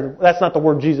the prayer. That's not the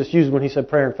word Jesus used when he said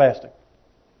prayer and fasting.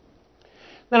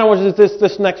 Then I want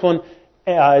this next one.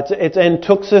 It's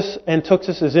antuxis.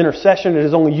 Antuxis is intercession. It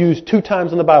is only used 2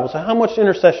 times in the Bible. So how much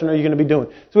intercession are you going to be doing?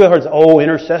 So we heard,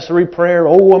 intercessory prayer.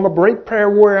 Oh, I'm a great prayer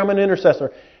warrior. I'm an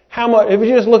intercessor. How much? If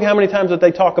you just look how many times that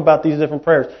they talk about these different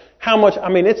prayers, how much? I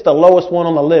mean, it's the lowest one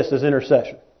on the list is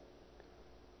intercession.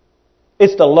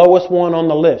 It's the lowest one on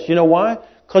the list. You know why?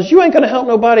 Because you ain't going to help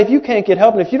nobody if you can't get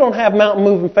help. And if you don't have mountain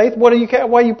moving faith, why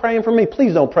are you praying for me?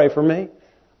 Please don't pray for me.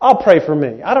 I'll pray for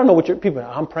me. I don't know what people.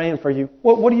 I'm praying for you.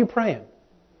 What are you praying?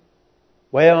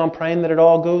 Well, I'm praying that it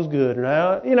all goes good.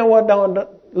 Now, you know what? Don't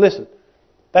listen.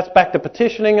 That's back to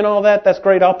petitioning and all that. That's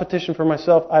great. I'll petition for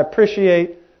myself. I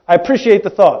appreciate the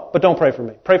thought, but don't pray for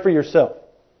me. Pray for yourself.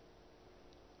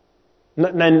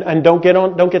 And don't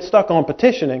get stuck on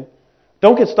petitioning.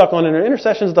 Don't get stuck on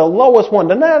intercessions. The lowest one.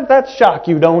 Doesn't that shock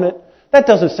you, don't it? That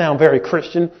doesn't sound very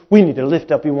Christian. We need to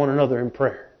lift up one another in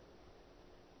prayer.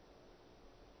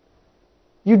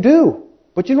 You do,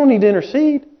 but you don't need to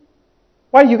intercede.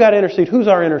 Why do you got to intercede? Who's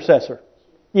our intercessor?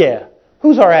 Yeah.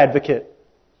 Who's our advocate?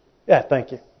 Yeah,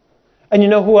 thank you. And you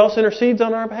know who else intercedes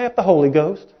on our behalf? The Holy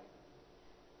Ghost.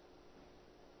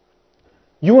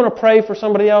 You want to pray for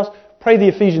somebody else? Pray the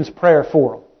Ephesians prayer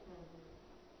for them.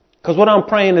 Because what I'm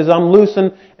praying is I'm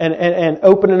loosing and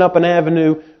opening up an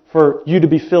avenue for you to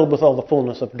be filled with all the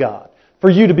fullness of God. For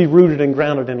you to be rooted and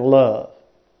grounded in love.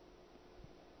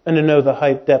 And to know the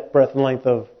height, depth, breadth, and length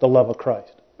of the love of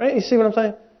Christ. Right? You see what I'm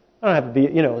saying? I don't have to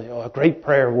be, a great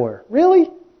prayer warrior. Really?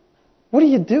 What are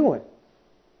you doing?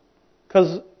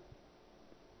 Because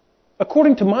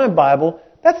according to my Bible,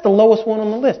 that's the lowest one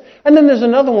on the list. And then there's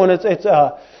another one. It's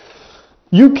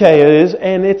UK is,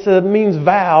 and it means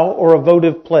vow or a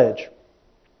votive pledge.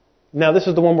 Now this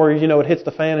is the one where it hits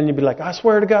the fan, and you'd be like, I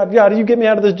swear to God, you get me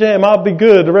out of this jam, I'll be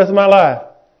good the rest of my life.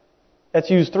 That's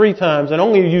used 3 times, and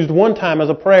only used 1 time as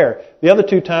a prayer. The other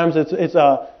 2 times,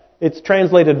 it's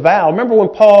translated vow. Remember when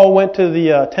Paul went to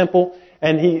the temple,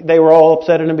 and they were all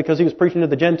upset at him because he was preaching to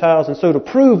the Gentiles, and so to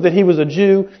prove that he was a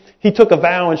Jew, he took a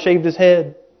vow and shaved his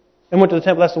head and went to the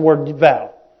temple. That's the word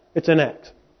vow. It's in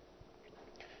Acts.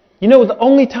 The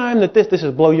only time that this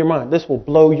will blow your mind. This will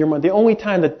blow your mind. The only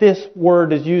time that this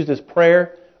word is used as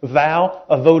prayer, vow,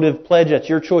 a votive pledge, that's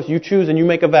your choice. You choose and you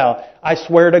make a vow. I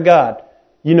swear to God.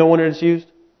 You know when it's used?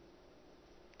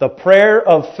 The prayer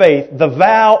of faith, the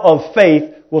vow of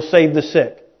faith will save the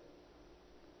sick.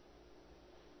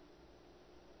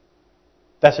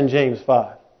 That's in James 5.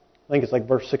 I think it's like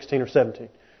verse 16 or 17.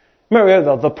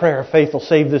 Remember, the prayer of faith will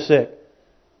save the sick.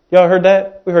 Y'all heard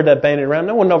that? We heard that bandied around.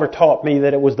 No one ever taught me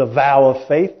that it was the vow of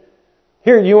faith.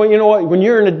 Here, you know what? When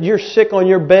you're sick on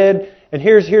your bed, and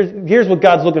here's what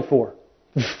God's looking for.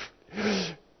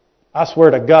 I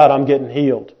swear to God, I'm getting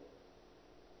healed.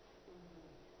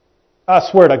 I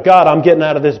swear to God, I'm getting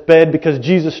out of this bed because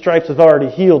Jesus' stripes have already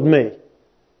healed me.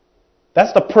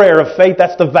 That's the prayer of faith.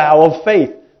 That's the vow of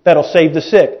faith that'll save the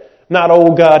sick. Not,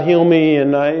 oh God, heal me.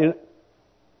 It's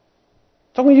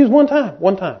only used 1 time.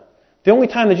 1 time. The only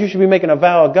time that you should be making a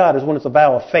vow of God is when it's a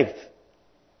vow of faith.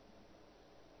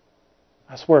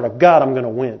 I swear to God, I'm going to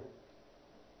win.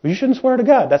 Well, you shouldn't swear to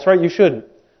God. That's right, you shouldn't.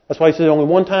 That's why he says only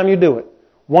 1 time you do it.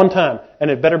 1 time.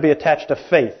 And it better be attached to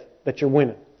faith that you're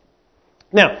winning.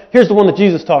 Now, here's the one that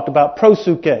Jesus talked about,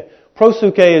 prosuke.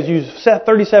 Prosuke is used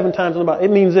 37 times in the Bible.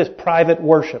 It means this, private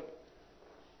worship.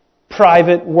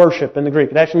 Private worship in the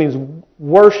Greek. It actually means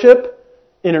worship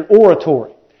in an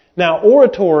oratory. Now,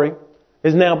 oratory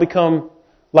has now become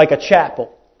like a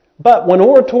chapel. But when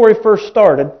oratory first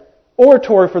started,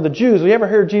 oratory for the Jews, you ever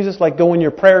hear Jesus go in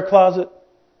your prayer closet?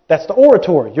 That's the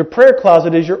oratory. Your prayer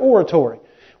closet is your oratory.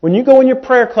 When you go in your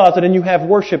prayer closet and you have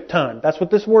worship time, that's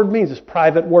what this word means, is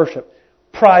private worship.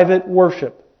 Private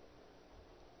worship.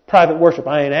 Private worship.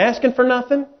 I ain't asking for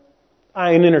nothing.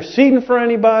 I ain't interceding for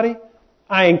anybody.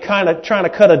 I ain't kind of trying to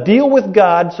cut a deal with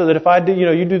God so that if I do,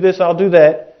 you do this, I'll do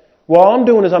that. Well, all I'm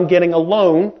doing is I'm getting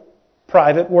alone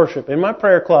private worship in my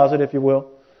prayer closet, if you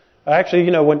will. Actually,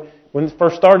 when it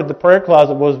first started, the prayer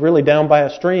closet was really down by a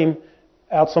stream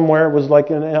out somewhere. It was like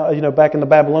back in the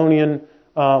Babylonian.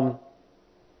 What's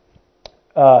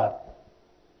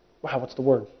the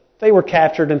word? They were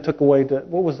captured and took away.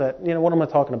 What was that? What am I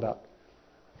talking about?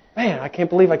 Man, I can't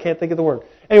believe I can't think of the word.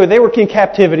 Anyway, they were in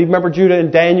captivity. Remember Judah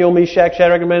and Daniel, Meshach,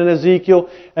 Shadrach, and Ezekiel,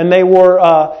 and they were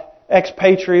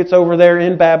expatriates over there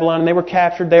in Babylon, and they were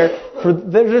captured there.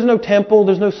 There's no temple,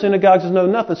 there's no synagogues, there's no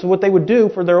nothing. So what they would do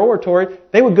for their oratory,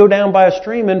 they would go down by a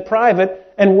stream in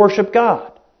private and worship God.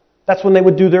 That's when they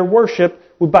would do their worship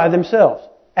by themselves.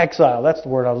 Exile, that's the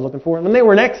word I was looking for. When they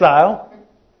were in exile,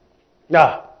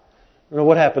 I don't know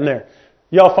what happened there.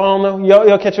 Y'all following though?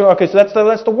 Y'all catch it? Okay, so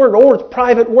that's the word. Or it's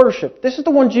private worship. This is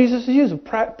the one Jesus used,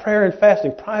 prayer and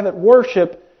fasting. Private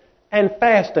worship and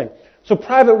fasting. So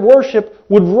private worship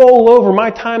would roll over.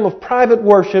 My time of private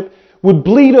worship would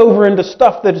bleed over into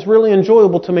stuff that is really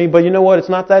enjoyable to me, but you know what? It's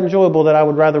not that enjoyable that I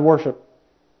would rather worship.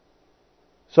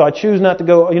 So I choose not to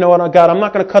go, you know what, God, I'm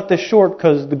not going to cut this short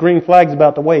because the green flag's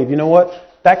about to wave. You know what?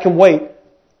 That can wait.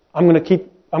 I'm going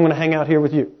to hang out here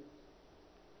with you.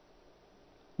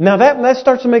 Now that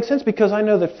starts to make sense because I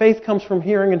know that faith comes from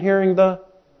hearing and hearing the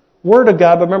Word of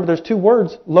God. But remember, there's two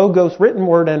words, logos, written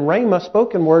word, and rhema,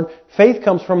 spoken word. Faith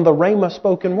comes from the rhema,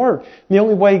 spoken word. And the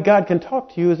only way God can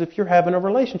talk to you is if you're having a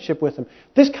relationship with Him.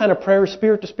 This kind of prayer is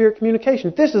spirit-to-spirit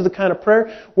communication. This is the kind of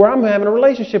prayer where I'm having a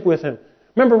relationship with Him.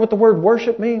 Remember what the word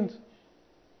worship means?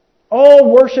 All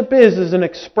worship is an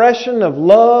expression of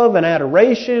love and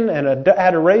adoration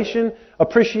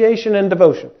appreciation, and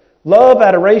devotion. Love,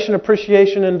 adoration,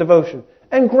 appreciation, and devotion.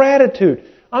 And gratitude.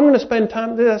 I'm going to spend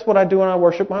time, that's what I do when I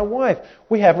worship my wife.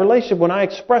 We have a relationship. When I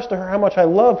express to her how much I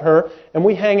love her, and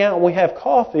we hang out and we have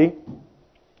coffee,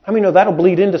 how many know that'll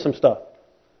bleed into some stuff?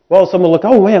 Well, someone will look,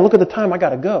 oh man, look at the time, I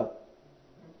got to go.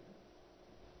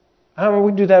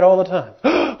 We do that all the time.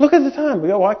 Look at the time. We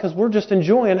go, why? Because we're just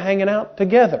enjoying hanging out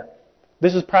together.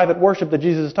 This is private worship that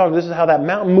Jesus is talking. This is how that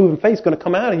mountain moving faith is going to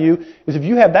come out of you, is if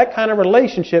you have that kind of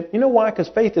relationship. You know why? Because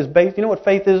faith is based, you know what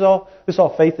faith is all? This is all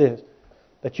faith is.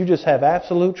 That you just have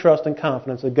absolute trust and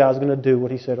confidence that God's going to do what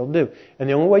He said He'll do. And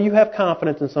the only way you have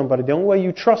confidence in somebody, the only way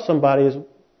you trust somebody is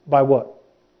by what?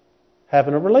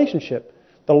 Having a relationship.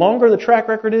 The longer the track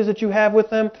record is that you have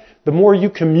with them, the more you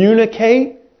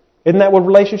communicate. Isn't that what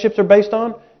relationships are based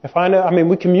on? If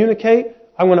we communicate,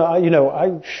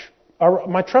 my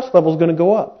trust level is going to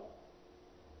go up.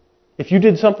 If you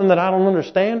did something that I don't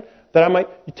understand, that I might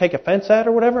take offense at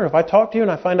or whatever, if I talk to you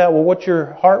and I find out what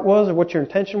your heart was or what your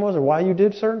intention was or why you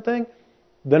did a certain thing,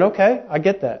 then okay, I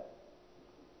get that.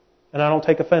 And I don't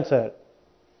take offense at it.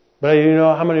 But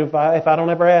how many, if I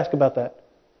don't ever ask about that,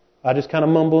 I just kind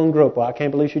of mumble and grope. Well, I can't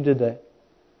believe she did that.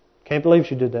 Can't believe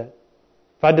she did that.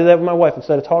 If I did that with my wife,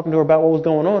 instead of talking to her about what was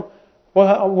going on,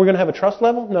 well, we're going to have a trust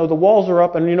level? No, the walls are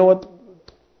up, and you know what?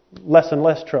 Less and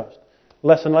less trust.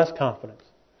 Less and less confidence.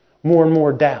 More and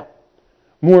more doubt.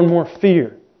 More and more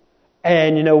fear.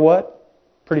 And you know what?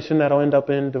 Pretty soon that'll end up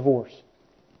in divorce.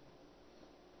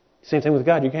 Same thing with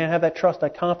God. You can't have that trust,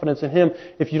 that confidence in Him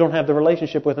if you don't have the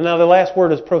relationship with Him. Now the last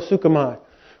word is proseuchomai.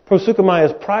 Proseuchomai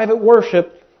is private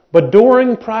worship. But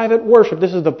during private worship,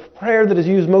 this is the prayer that is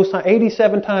used most times,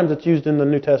 87 times it's used in the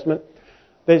New Testament.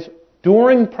 It's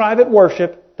during private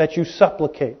worship that you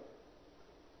supplicate.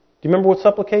 Do you remember what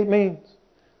supplicate means?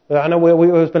 I know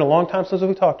it's been a long time since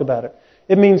we talked about it.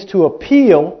 It means to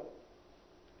appeal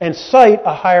and cite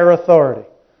a higher authority.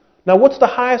 Now, what's the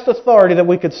highest authority that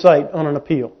we could cite on an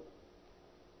appeal?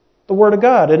 The Word of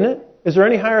God, isn't it? Is there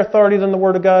any higher authority than the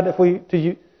Word of God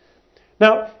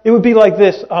Now, it would be like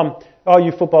this. All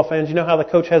you football fans, you know how the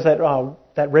coach has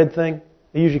that red thing?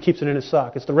 He usually keeps it in his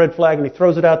sock. It's the red flag, and he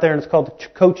throws it out there, and it's called the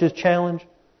coach's challenge.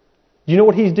 Do you know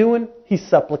what he's doing? He's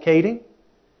supplicating.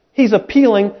 He's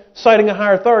appealing, citing a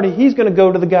higher authority. He's going to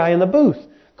go to the guy in the booth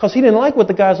because he didn't like what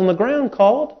the guys on the ground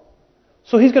called.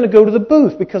 So he's going to go to the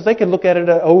booth because they could look at it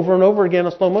over and over again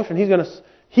in slow motion.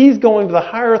 He's going to the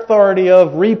higher authority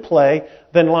of replay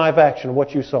than live action,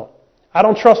 what you saw. I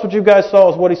don't trust what you guys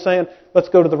saw is what he's saying. Let's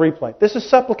go to the replay. This is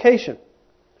supplication.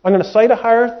 I'm going to cite a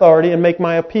higher authority and make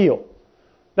my appeal.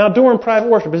 Now, during private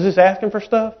worship, is this asking for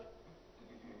stuff?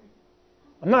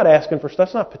 I'm not asking for stuff.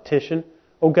 It's not petition.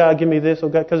 Oh, God, give me this. Oh,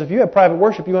 God. Because if you have private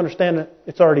worship, you understand that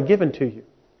it's already given to you.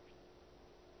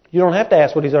 You don't have to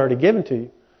ask what He's already given to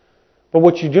you. But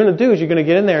what you're going to do is you're going to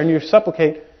get in there and you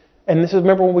supplicate. And this is,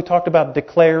 remember when we talked about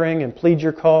declaring and plead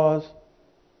your cause?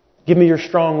 Give me your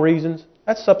strong reasons.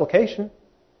 That's supplication.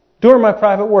 During my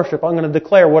private worship, I'm going to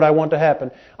declare what I want to happen.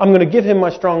 I'm going to give Him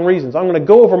my strong reasons. I'm going to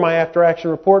go over my after-action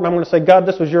report and I'm going to say, God,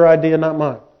 this was your idea, not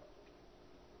mine.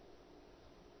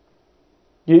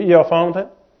 You all following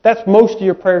that? That's most of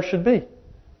your prayer should be.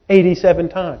 87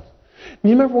 times. You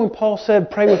remember when Paul said,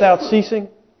 pray without ceasing?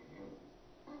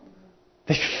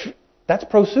 That's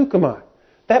proseuchomai.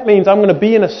 That means I'm going to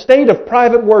be in a state of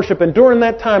private worship, and during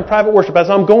that time, private worship, as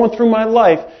I'm going through my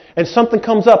life, and something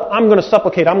comes up, I'm going to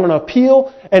supplicate. I'm going to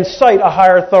appeal and cite a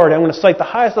higher authority. I'm going to cite the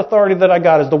highest authority that I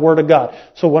got is the Word of God.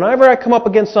 So whenever I come up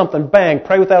against something, bang,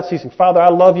 pray without ceasing. Father, I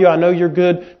love you. I know you're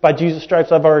good. By Jesus'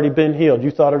 stripes, I've already been healed.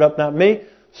 You thought it up, not me.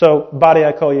 So, body,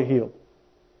 I call you healed.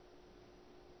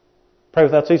 Pray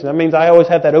without ceasing. That means I always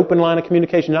have that open line of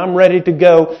communication. I'm ready to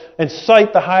go and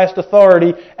cite the highest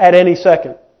authority at any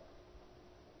second.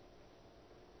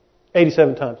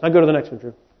 87 times. Now go to the next one,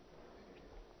 Drew.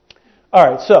 All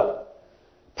right, so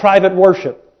private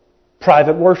worship.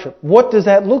 Private worship. What does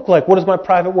that look like? What does my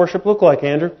private worship look like,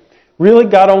 Andrew? Really,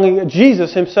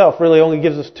 Jesus Himself really only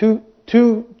gives us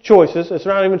two choices. It's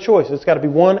not even a choice. It's got to be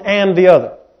one and the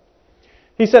other.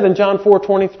 He said in John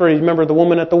 4:23, remember the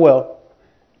woman at the well?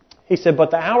 He said,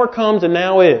 but the hour comes and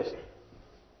now is,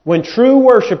 when true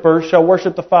worshipers shall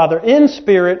worship the Father in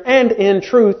spirit and in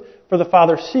truth, for the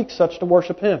Father seeks such to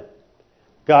worship Him.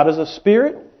 God is a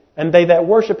spirit, and they that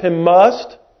worship Him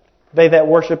must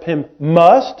worship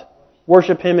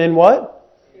Him in what?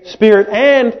 Spirit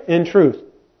and in truth.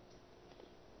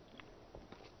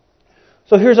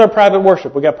 So here's our private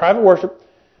worship. We got private worship.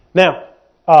 Now,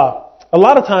 a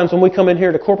lot of times when we come in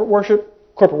here to corporate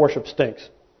worship stinks.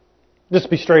 Just to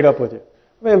be straight up with you.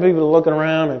 Man, people are looking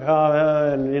around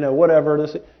and whatever.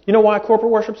 You know why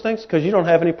corporate worship stinks? Because you don't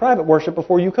have any private worship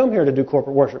before you come here to do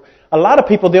corporate worship. A lot of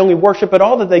people, the only worship at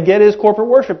all that they get is corporate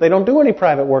worship. They don't do any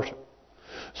private worship.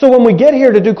 So when we get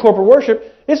here to do corporate worship,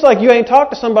 it's like you ain't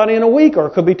talked to somebody in a week, or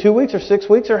it could be 2 weeks or 6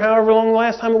 weeks or however long the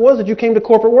last time it was that you came to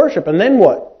corporate worship. And then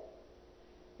what?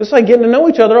 It's like getting to know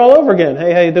each other all over again.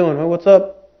 Hey, how you doing? Hey, what's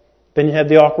up? Then you have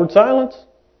the awkward silence.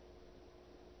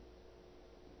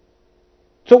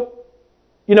 So,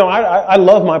 I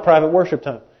love my private worship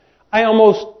time.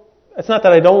 It's not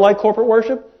that I don't like corporate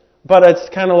worship, but it's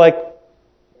kind of like,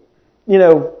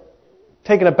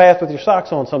 taking a bath with your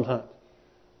socks on sometimes.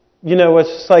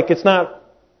 It's like it's not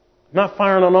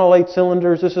firing on all 8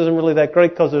 cylinders. This isn't really that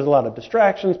great because there's a lot of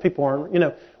distractions. People aren't,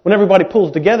 when everybody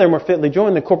pulls together and we're fitly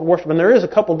joined in corporate worship, and there is a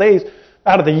couple days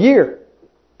out of the year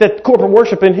that corporate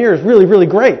worship in here is really, really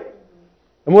great.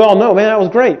 And we all know, man, that was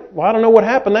great. Well, I don't know what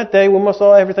happened that day.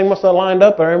 Everything must have lined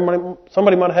up, or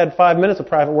somebody might have had 5 minutes of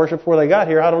private worship before they got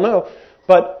here. I don't know.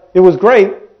 But it was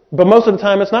great, but most of the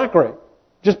time it's not great.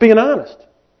 Just being honest.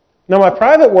 Now, my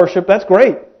private worship, that's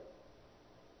great.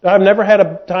 I've never had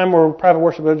a time where private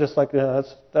worship was just like, that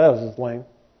was just lame.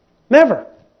 Never.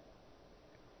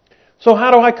 So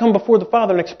how do I come before the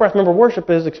Father and express? Remember, worship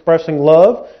is expressing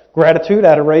love, gratitude,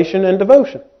 adoration, and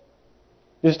devotion.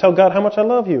 You just tell God how much I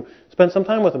love you. Spend some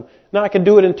time with Him. Now I can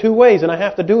do it in 2 ways, and I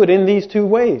have to do it in these 2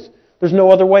 ways. There's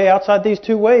no other way outside these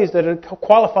 2 ways that it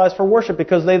qualifies for worship,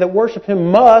 because they that worship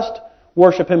Him must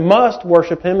worship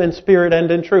Him in spirit and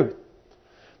in truth.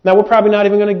 Now we're probably not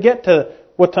even going to get to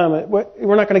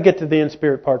we're not going to get to the in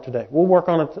spirit part today. We'll work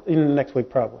on it in next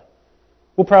week probably.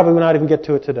 We'll probably not even get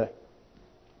to it today.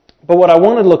 But what I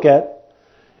want to look at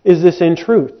is this in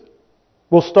truth.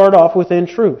 We'll start off with in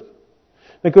truth.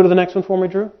 Now go to the next one for me,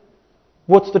 Drew.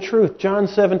 What's the truth? John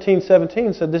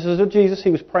 17:17 said, this is of Jesus. He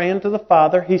was praying to the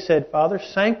Father. He said, Father,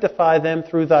 sanctify them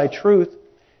through Thy truth,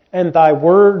 and Thy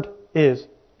word is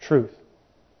truth.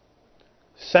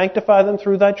 Sanctify them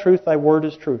through Thy truth. Thy word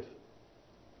is truth.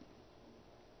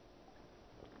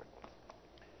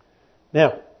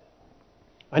 Now,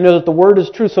 I know that the word is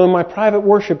truth, so in my private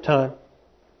worship time,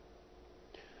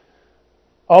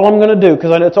 all I'm going to do,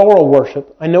 because it's oral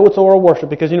worship, I know it's oral worship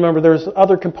because you remember there's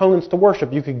other components to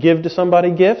worship. You could give to somebody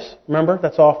gifts. Remember,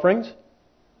 that's offerings.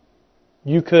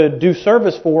 You could do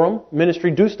service for them,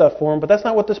 ministry, do stuff for them, but that's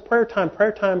not what this prayer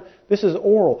time, this is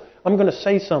oral. I'm going to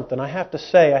say something. I have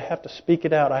to speak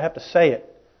it out. I have to say it.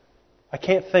 I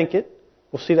can't think it.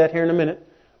 We'll see that here in a minute.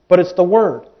 But it's the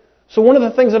Word. So one of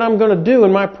the things that I'm going to do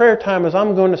in my prayer time is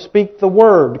I'm going to speak the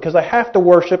Word, because I have to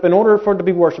worship. In order for it to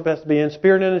be worship, it has to be in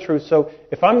spirit and in truth. So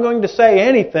if I'm going to say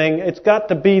anything, it's got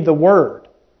to be the Word.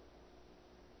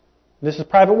 This is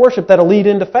private worship that'll lead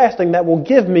into fasting that will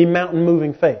give me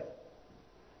mountain-moving faith.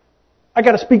 I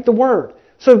got to speak the Word.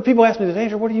 So people ask me,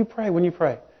 Andrew, what do you pray when you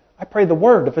pray? I pray the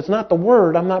Word. If it's not the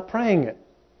Word, I'm not praying it.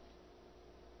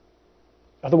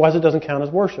 Otherwise, it doesn't count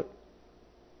as worship.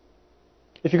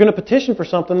 If you're going to petition for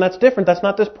something, that's different. That's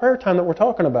not this prayer time that we're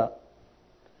talking about.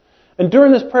 And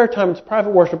during this prayer time, it's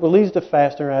private worship. It leads to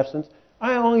fast or absence.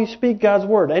 I only speak God's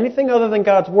Word. Anything other than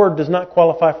God's Word does not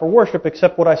qualify for worship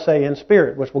except what I say in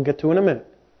spirit, which we'll get to in a minute,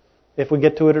 if we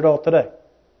get to it at all today.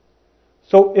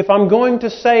 So if I'm going to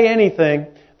say anything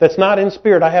that's not in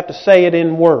spirit, I have to say it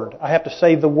in word. I have to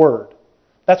say the Word.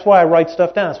 That's why I write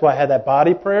stuff down. That's why I had that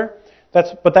body prayer.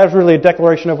 But that's really a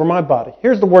declaration over my body.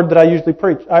 Here's the word that I usually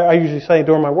preach. I usually say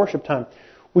during my worship time.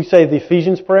 We say the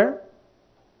Ephesians prayer.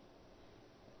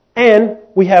 And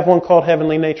we have one called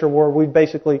Heavenly Nature where we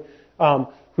basically...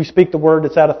 we speak the word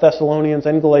that's out of Thessalonians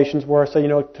and Galatians where I say,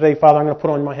 today, Father, I'm going to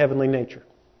put on my heavenly nature.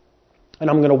 And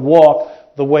I'm going to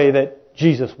walk the way that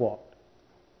Jesus walked.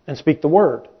 And speak the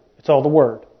word. It's all the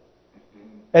word.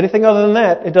 Anything other than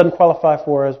that, it doesn't qualify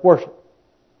for as worship.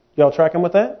 Y'all tracking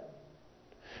with that?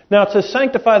 Now, it says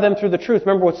sanctify them through the truth.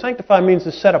 Remember, what sanctify means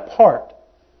is set apart.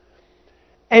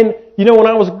 And, when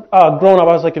I was growing up,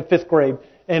 I was like in 5th grade.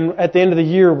 And at the end of the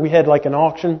year, we had like an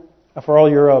auction for all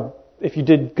your... if you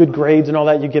did good grades and all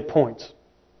that, you get points.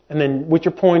 And then with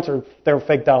your points, they were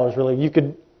fake dollars really, you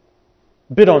could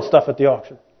bid on stuff at the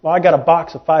auction. Well, I got a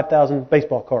box of 5,000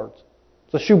 baseball cards.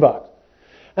 It's a shoebox.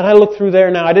 And I looked through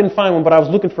there. Now, I didn't find one, but I was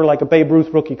looking for like a Babe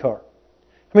Ruth rookie card.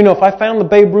 If I found the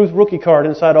Babe Ruth rookie card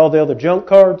inside all the other junk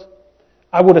cards,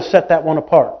 I would have set that one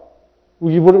apart.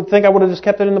 You wouldn't think I would have just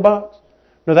kept it in the box?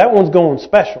 No, that one's going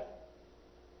special.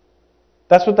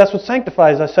 That's what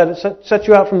sanctifies. I said it sets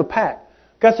you out from the pack.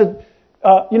 God said,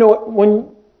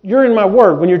 when you're in my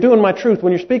word, when you're doing my truth,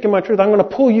 when you're speaking my truth, I'm going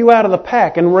to pull you out of the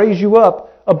pack and raise you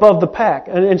up above the pack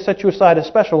and set you aside as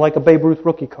special like a Babe Ruth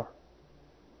rookie card.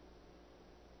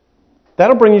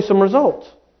 That'll bring you some results.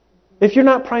 If you're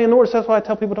not praying the word, that's why I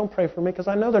tell people don't pray for me because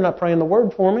I know they're not praying the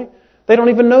word for me. They don't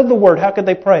even know the word. How could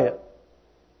they pray it?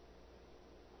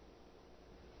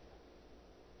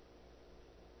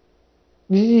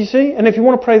 You see? And if you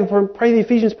want to pray the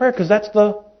Ephesians prayer because that's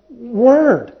the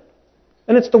word.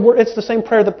 And it's the same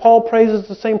prayer that Paul prays. It's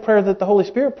the same prayer that the Holy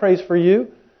Spirit prays for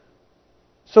you.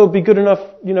 So it'd be good enough,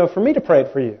 for me to pray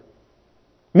it for you.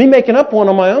 Me making up one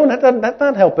on my own, that's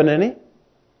not helping any.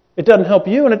 It doesn't help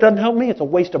you and it doesn't help me. It's a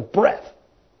waste of breath.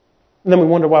 And then we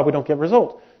wonder why we don't get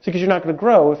results. See, because you're not going to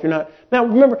grow if you're not... Now,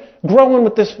 remember, growing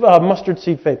with this mustard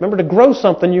seed faith. Remember, to grow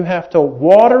something, you have to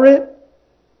water it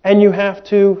and you have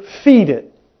to feed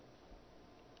it.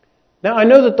 Now, I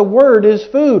know that the Word is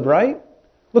food, right?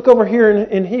 Look over here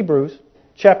in Hebrews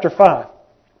chapter 5.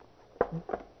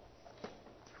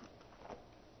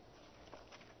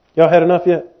 Y'all had enough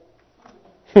yet?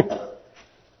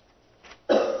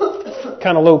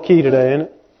 Kind of low key today, isn't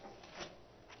it?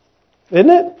 Isn't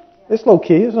it? It's low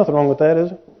key. There's nothing wrong with that,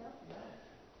 is it?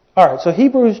 All right, so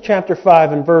Hebrews chapter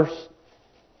 5 and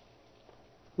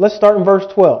let's start in verse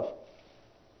 12.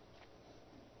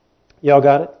 Y'all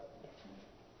got it?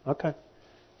 Okay.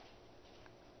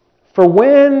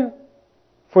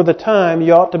 For the time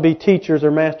you ought to be teachers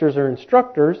or masters or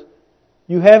instructors,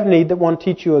 you have need that one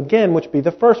teach you again, which be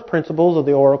the first principles of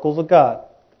the oracles of God.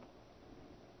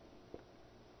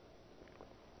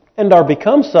 And are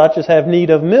become such as have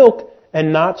need of milk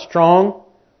and not strong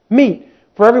meat.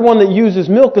 For everyone that uses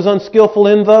milk is unskillful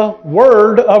in the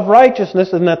word of righteousness.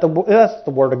 That's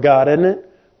the word of God, isn't it?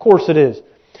 Of course it is.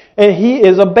 And he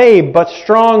is a babe, but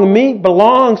strong meat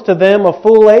belongs to them of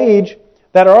full age,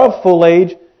 that are of full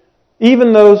age,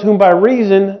 even those whom by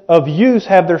reason of use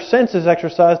have their senses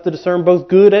exercised to discern both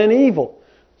good and evil.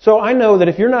 So I know that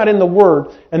if you're not in the Word,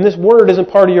 and this Word isn't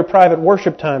part of your private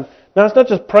worship time, now it's not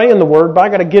just praying the Word, but I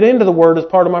got to get into the Word as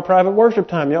part of my private worship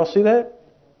time. Y'all see that?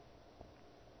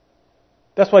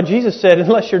 That's why Jesus said,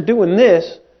 unless you're doing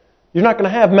this, you're not going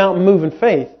to have mountain moving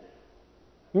faith.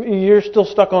 You're still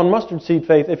stuck on mustard seed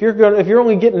faith. If you're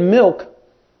only getting milk,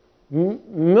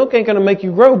 milk ain't going to make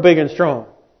you grow big and strong.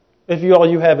 If all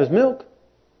you have is milk,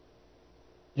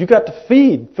 you got to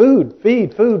feed food,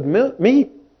 milk,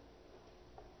 meat.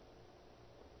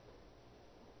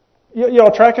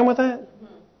 Y'all tracking with that?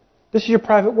 This is your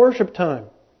private worship time.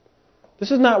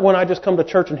 This is not when I just come to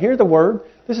church and hear the word.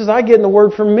 This is I getting the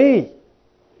word from me.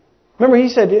 Remember, he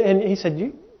said,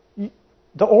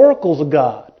 the oracles of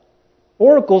God.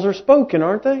 Oracles are spoken,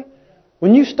 aren't they?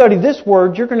 When you study this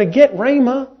word, you're going to get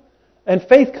rhema, and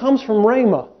faith comes from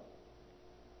rhema.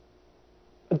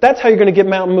 That's how you're going to get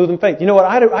mountain moving faith. You know what?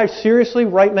 I seriously,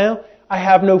 right now, I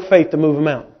have no faith to move a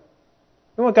mountain.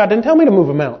 You know what? God didn't tell me to move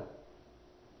a mountain.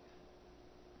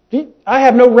 I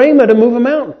have no rhema to move a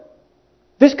mountain.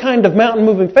 This kind of mountain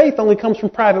moving faith only comes from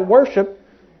private worship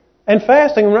And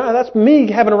fasting, that's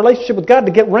me having a relationship with God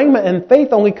to get rhema. And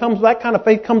that kind of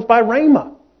faith comes by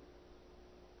rhema.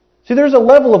 See, there's a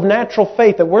level of natural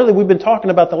faith that really we've been talking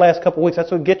about the last couple of weeks.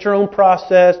 That's what get your own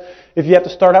process. If you have to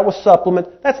start out with supplements,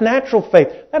 that's natural faith.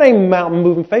 That ain't mountain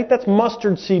moving faith. That's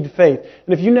mustard seed faith.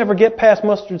 And if you never get past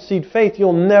mustard seed faith,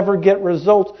 you'll never get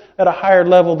results at a higher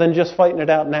level than just fighting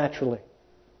it out naturally.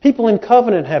 People in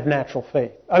covenant have natural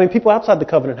faith. People outside the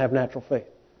covenant have natural faith.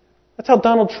 That's how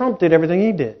Donald Trump did everything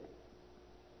he did.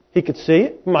 He could see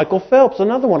it. Michael Phelps,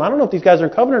 another one. I don't know if these guys are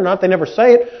in covenant or not. They never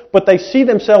say it, but they see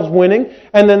themselves winning,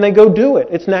 and then they go do it.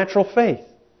 It's natural faith.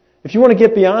 If you want to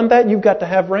get beyond that, you've got to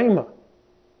have rhema.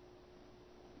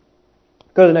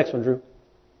 Go to the next one, Drew.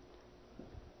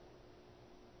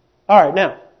 All right,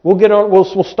 now we'll get on.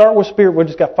 We'll start with spirit. We've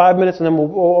just got 5 minutes, and then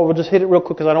we'll just hit it real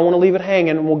quick because I don't want to leave it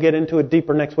hanging, and we'll get into it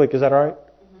deeper next week. Is that all right?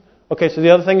 Okay. So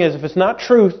the other thing is, if it's not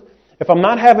truth. If I'm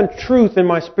not having truth in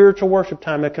my spiritual worship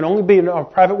time, it can only be in our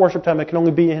private worship time, it can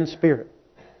only be in spirit.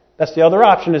 That's the other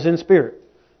option is in spirit.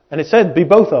 And it said be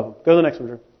both of them. Go to the next one,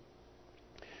 Drew.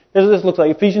 Here's what this looks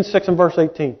like. Ephesians 6 and verse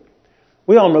 18.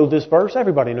 We all know this verse.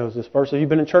 Everybody knows this verse. Have you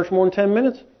been in church more than 10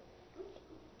 minutes?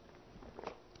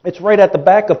 It's right at the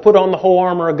back of put on the whole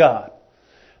armor of God.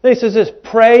 Then he says this,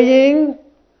 praying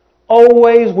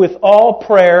always with all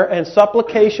prayer and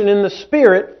supplication in the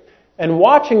Spirit, and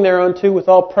watching thereunto with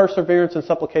all perseverance and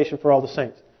supplication for all the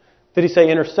saints. Did he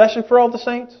say intercession for all the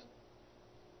saints?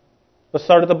 Let's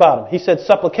start at the bottom. He said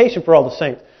supplication for all the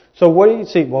saints. So what do you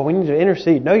see? Well, we need to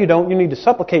intercede. No, you don't. You need to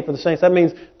supplicate for the saints. That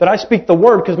means that I speak the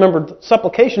word, because remember,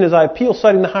 supplication is I appeal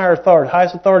citing the higher authority.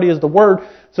 Highest authority is the word.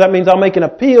 So that means I'll make an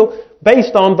appeal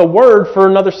based on the word for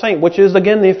another saint, which is,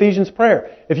 again, the Ephesians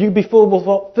prayer. If you be filled with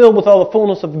all the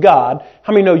fullness of God,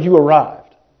 how many know you arrived?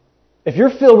 If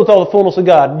you're filled with all the fullness of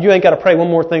God, you ain't got to pray one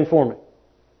more thing for me.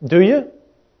 Do you?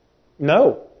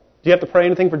 No. Do you have to pray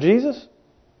anything for Jesus?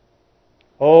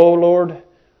 Oh, Lord,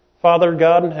 Father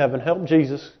God in heaven, help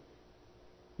Jesus.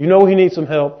 You know he needs some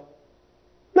help.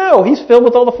 No, he's filled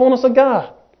with all the fullness of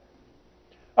God.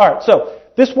 All right, so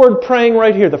this word praying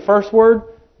right here, the first word,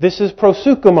 this is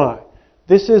proseuchomai.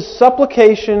 This is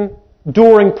supplication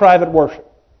during private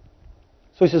worship.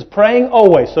 So he says praying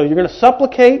always. So you're going to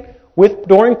supplicate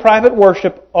during private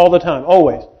worship all the time,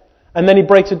 always. And then he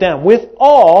breaks it down. With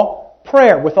all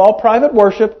prayer, with all private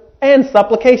worship and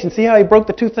supplication. See how he broke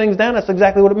the two things down? That's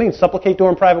exactly what it means. Supplicate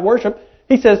during private worship.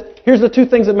 He says, here's the two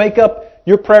things that make up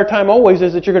your prayer time always,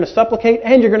 is that you're going to supplicate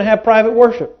and you're going to have private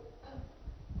worship.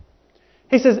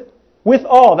 He says, with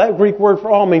all, that Greek word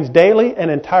for all means daily and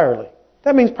entirely.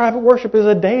 That means private worship is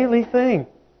a daily thing.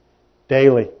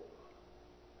 Daily.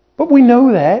 But we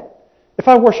know that. If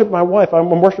I worship my wife,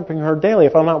 I'm worshiping her daily.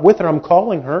 If I'm not with her, I'm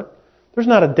calling her. There's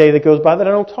not a day that goes by that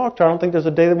I don't talk to her. I don't think there's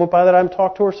a day that went by that I haven't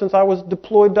talked to her since I was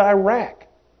deployed to Iraq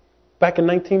back in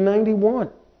 1991.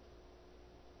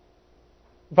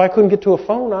 If I couldn't get to a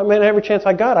phone, every chance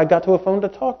I got to a phone to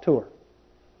talk to her.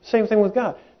 Same thing with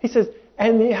God. He says,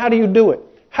 and how do you do it?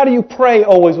 How do you pray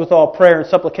always with all prayer and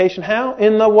supplication? How?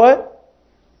 In the what?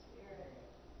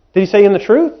 Did he say in the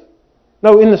truth?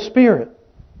 No, in the Spirit.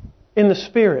 In the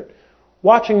Spirit.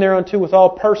 Watching thereunto with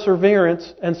all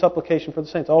perseverance and supplication for the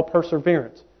saints. All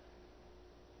perseverance.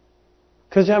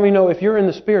 Because if you're in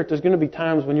the Spirit, there's going to be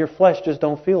times when your flesh just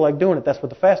don't feel like doing it. That's where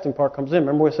the fasting part comes in.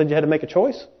 Remember we said you had to make a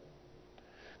choice?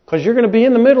 Because you're going to be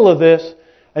in the middle of this,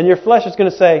 and your flesh is going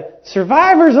to say,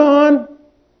 Survivor's on!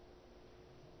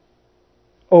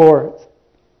 Or,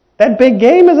 that big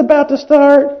game is about to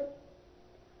start.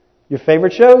 Your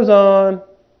favorite show's on.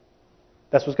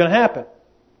 That's what's going to happen.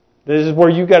 This is where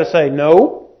you've got to say,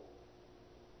 no,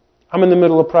 I'm in the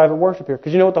middle of private worship here.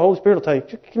 Because you know what the Holy Spirit will tell you?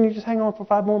 Can you just hang on for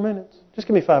 5 more minutes? Just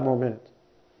give me 5 more minutes.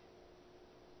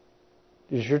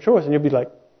 It's your choice. And you'll be like,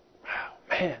 wow,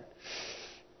 man,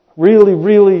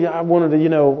 really, I wanted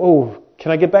to,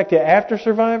 can I get back to you after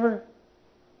Survivor?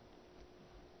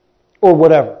 Or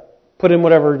whatever. Put in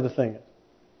whatever the thing is.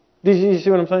 Do you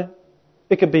see what I'm saying?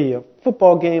 It could be a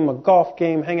football game, a golf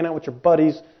game, hanging out with your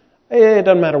buddies. It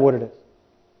doesn't matter what it is.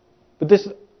 But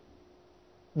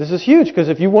this is huge, because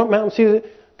if you want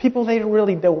people, they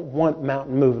really don't want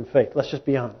mountain moving faith. Let's just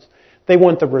be honest. They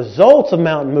want the results of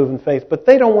mountain moving faith, but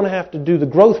they don't want to have to do the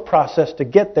growth process to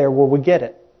get there where we get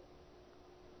it.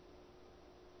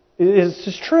 It's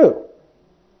just true.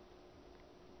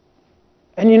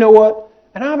 And you know what?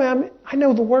 And I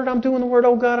know the word. I'm doing the word.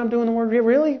 Oh God, I'm doing the word.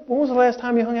 Really? When was the last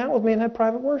time you hung out with me and had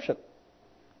private worship?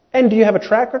 And do you have a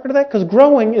track record of that? Because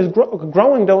growing.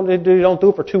 Don't do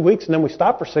it for 2 weeks and then we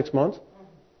stop for 6 months,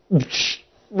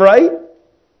 right?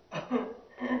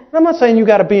 I'm not saying you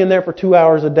got to be in there for 2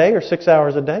 hours a day or 6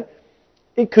 hours a day.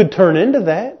 It could turn into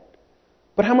that,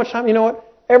 But how much time, you know what?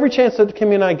 Every chance that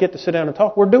Kimmy and I get to sit down and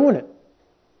talk, we're doing it.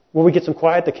 When we get some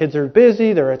quiet, the kids are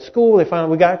busy, they're at school, they find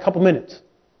we got a couple minutes.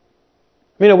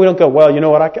 We don't go, well, you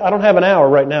know what, I don't have an hour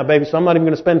right now, baby, so I'm not even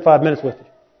going to spend 5 minutes with you.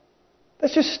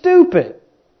 That's just stupid.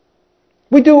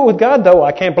 We do it with God, though.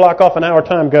 I can't block off an hour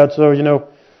time, God, so,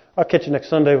 I'll catch you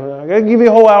next Sunday. I'll give you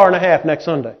a whole hour and a half next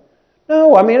Sunday.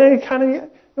 No, any kind of,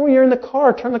 when you're in the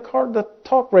car, turn the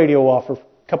talk radio off for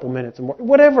a couple minutes and more.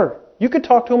 Whatever. You could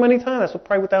talk to Him anytime. That's what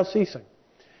pray without ceasing.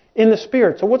 In the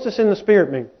Spirit. So what's this in the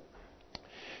Spirit mean?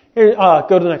 Here,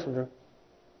 go to the next one, Drew.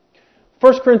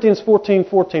 1 Corinthians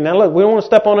 14:14. Now look, we don't want to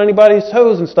step on anybody's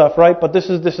toes and stuff, right? But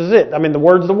this is it. The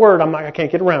word's the word. I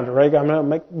can't get around it, right?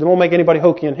 They won't make anybody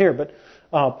hokey in here, but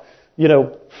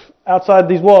outside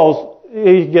these walls,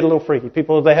 you get a little freaky.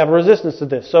 People, they have a resistance to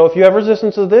this. So if you have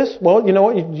resistance to this, well, you know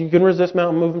what? You can resist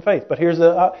mountain moving faith. But here's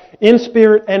in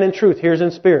spirit and in truth. Here's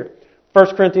in spirit.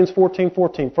 1 Corinthians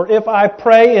 14:14. For if I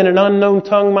pray in an unknown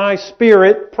tongue, my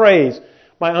spirit prays.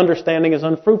 My understanding is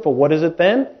unfruitful. What is it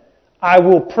then? I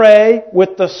will pray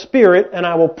with the Spirit, and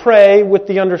I will pray with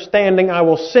the understanding. I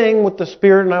will sing with the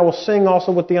Spirit, and I will sing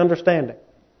also with the understanding.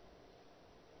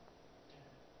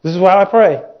 This is why I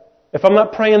pray. If I'm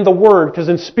not praying the Word, because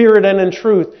in spirit and in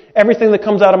truth, everything that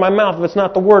comes out of my mouth, if it's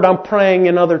not the Word, I'm praying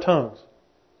in other tongues.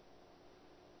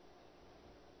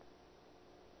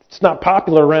 It's not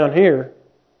popular around here,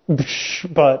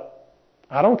 but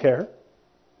I don't care.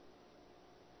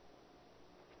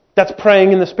 That's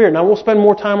praying in the Spirit. Now, we'll spend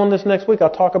more time on this next week. I'll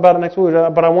talk about it next week,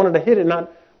 but I wanted to hit it.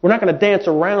 We're not going to dance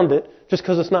around it just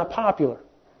because it's not popular.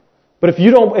 But if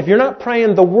you're not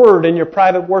praying the Word in your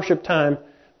private worship time,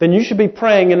 then you should be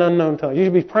praying in unknown tongues. You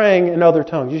should be praying in other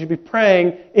tongues. You should be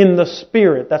praying in the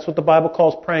Spirit. That's what the Bible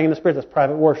calls praying in the Spirit. That's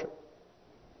private worship.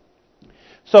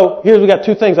 So, we got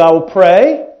two things. I will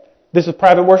pray. This is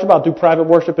private worship. I'll do private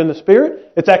worship in the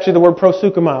Spirit. It's actually the word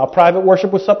proseuchomai. I'll private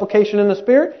worship with supplication in the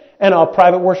Spirit, and I'll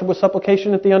private worship with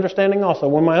supplication at the understanding also.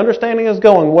 When my understanding is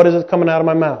going, what is it coming out of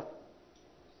my mouth?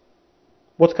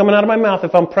 What's coming out of my mouth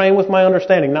if I'm praying with my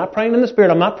understanding? Not praying in the Spirit.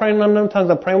 I'm not praying in unknown tongues.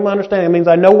 I'm praying with my understanding. It means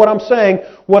I know what I'm saying,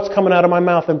 what's coming out of my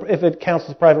mouth, and if it counts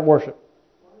as private worship.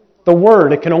 The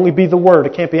Word. It can only be the Word.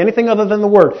 It can't be anything other than the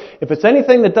Word. If it's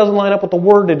anything that doesn't line up with the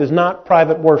Word, it is not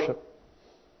private worship.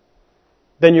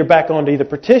 Then you're back on to either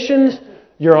petitions,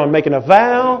 you're on making a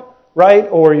vow, right?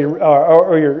 Or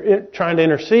you're trying to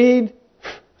intercede.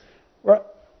 Right?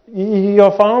 You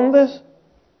all following this?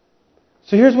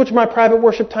 So here's what my private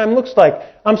worship time looks like.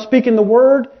 I'm speaking the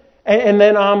Word, and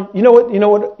then you know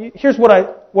what? Here's what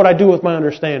I do with my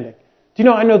understanding. Do you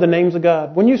know I know the names of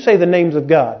God? When you say the names of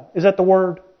God, is that the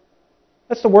Word?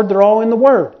 That's the Word. They're all in the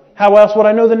Word. How else would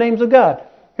I know the names of God?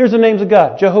 Here's the names of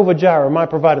God. Jehovah Jireh, my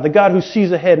provider. The God who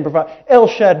sees ahead and provides. El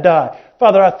Shaddai.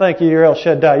 Father, I thank you, you're El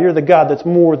Shaddai. You're the God that's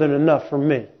more than enough for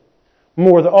me.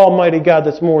 The Almighty God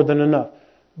that's more than enough.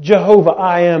 Jehovah,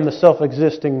 I am the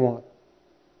self-existing one.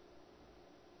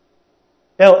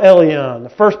 El Elyon, the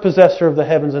first possessor of the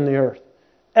heavens and the earth.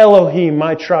 Elohim,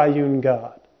 my triune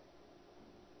God.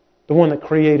 The one that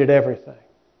created everything.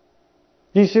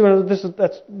 Do you see what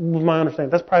that's my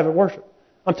understanding? That's private worship.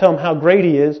 I'm telling him how great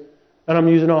He is, and I'm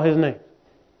using all His names.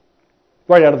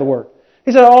 Right out of the Word.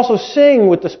 He said, I also sing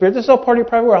with the Spirit. This is all part of your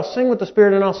private word. I'll sing with the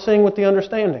Spirit and I'll sing with the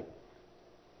understanding.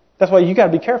 That's why you got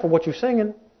to be careful what you're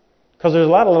singing. Because there's a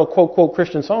lot of little quote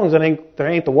Christian songs that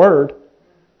ain't the Word.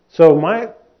 So my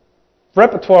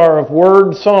repertoire of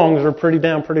word songs are pretty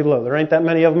low. There ain't that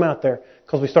many of them out there.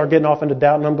 Because we start getting off into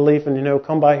doubt and unbelief and,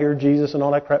 come by here, Jesus, and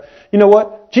all that crap. You know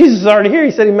what? Jesus is already here.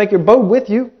 He said He'd make your abode with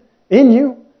you, in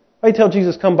you. Why you tell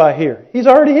Jesus, come by here? He's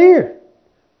already here.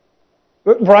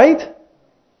 Right?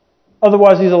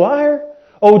 Otherwise, He's a liar.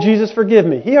 Oh, Jesus, forgive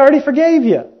me. He already forgave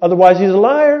you. Otherwise, He's a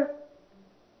liar.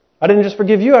 I didn't just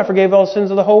forgive you. I forgave all the sins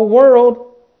of the whole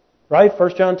world. Right?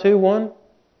 1 John 2:1.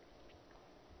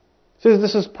 So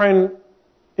this is praying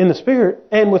in the Spirit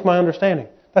and with my understanding.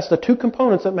 That's the two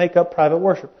components that make up private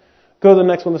worship. Go to the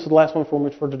next one. This is the last one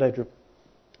for today, Drew.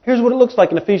 Here's what it looks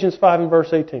like in Ephesians 5 and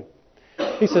verse 18.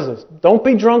 He says this, don't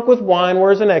be drunk with wine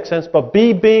where is an excess, but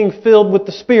be being filled with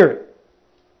the Spirit.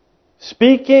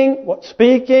 Speaking, what?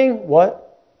 Speaking,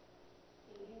 what?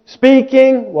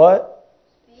 Speaking, what?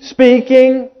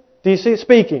 Speaking. Do you see it?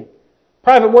 Speaking.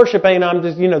 Private worship ain't,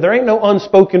 there ain't no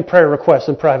unspoken prayer requests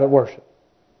in private worship.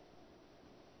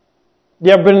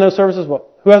 You ever been in those services? What?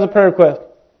 Who has a prayer request?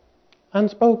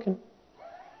 Unspoken.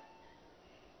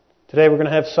 Today we're going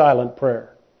to have silent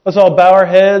prayer. Let's all bow our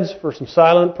heads for some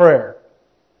silent prayer.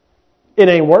 It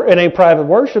ain't private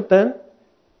worship then.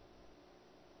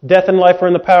 Death and life are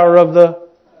in the power of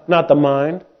not the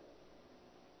mind.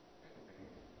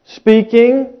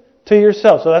 Speaking, to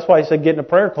yourself. So that's why he said get in a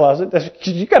prayer closet.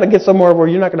 You got to get somewhere where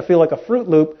you're not going to feel like a Fruit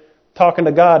Loop talking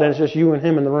to God and it's just you and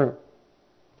Him in the room.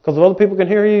 Because if other people can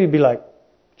hear you, you'd be like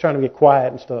trying to get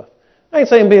quiet and stuff. I ain't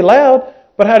saying be loud,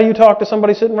 but how do you talk to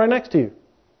somebody sitting right next to you?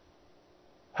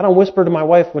 I don't whisper to my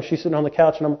wife when she's sitting on the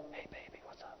couch and I'm, hey baby,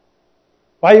 what's up?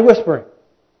 Why are you whispering?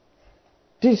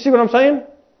 Do you see what I'm saying?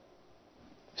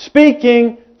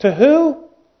 Speaking to who?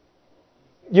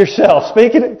 Yourself.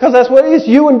 Speaking, because that's what it is.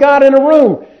 You and God in a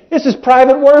room. This is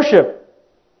private worship.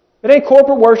 It ain't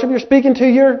corporate worship. You're speaking to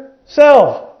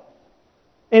yourself.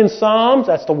 In Psalms,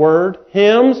 that's the word.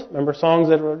 Hymns, remember songs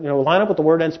that line up with the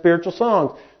word, and spiritual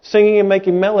songs. Singing and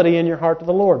making melody in your heart to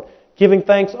the Lord. Giving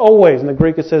thanks always. In the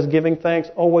Greek it says giving thanks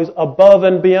always above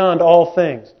and beyond all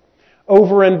things.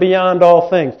 Over and beyond all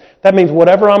things. That means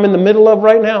whatever I'm in the middle of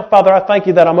right now, Father, I thank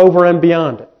you that I'm over and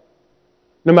beyond it.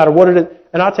 No matter what it is.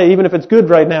 And I'll tell you, even if it's good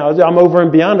right now, I'm over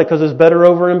and beyond it because it's better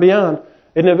over and beyond.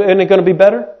 Isn't it going to be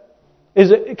better?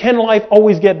 Can life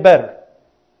always get better?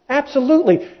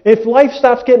 Absolutely. If life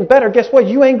stops getting better, guess what?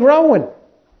 You ain't growing.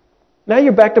 Now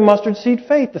you're back to mustard seed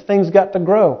faith. The thing's got to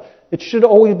grow. It should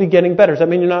always be getting better. Does that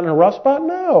mean you're not in a rough spot?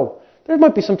 No. There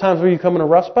might be some times where you come in a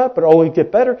rough spot, but always get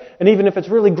better. And even if it's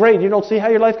really great, you don't see how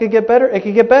your life could get better, it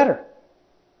could get better.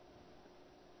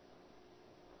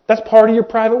 That's part of your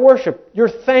private worship. You're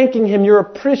thanking Him. You're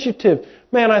appreciative.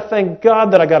 Man, I thank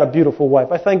God that I got a beautiful wife.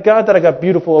 I thank God that I got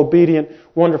beautiful, obedient,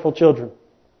 wonderful children.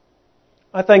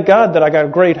 I thank God that I got a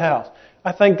great house.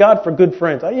 I thank God for good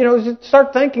friends.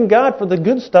 Start thanking God for the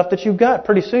good stuff that you've got.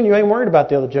 Pretty soon you ain't worried about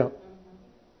the other junk.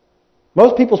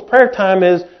 Most people's prayer time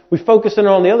is we focus in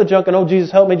on the other junk and, oh,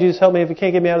 Jesus, help me. If you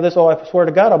can't get me out of this, oh, I swear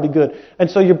to God, I'll be good. And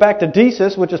so you're back to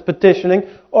desis, which is petitioning,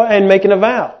 and making a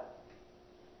vow.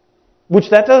 Which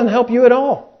that doesn't help you at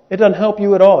all. It doesn't help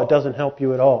you at all. It doesn't help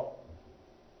you at all.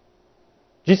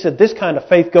 Jesus said, this kind of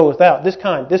faith goeth out. This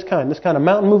kind of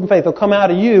mountain-moving faith will come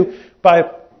out of you by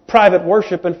private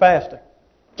worship and fasting.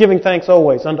 Giving thanks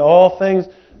always unto all things,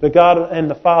 the God and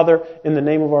the Father, in the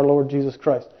name of our Lord Jesus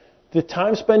Christ. The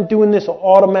time spent doing this will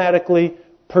automatically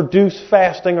produce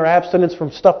fasting or abstinence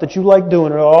from stuff that you like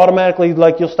doing. Or automatically,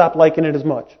 you'll stop liking it as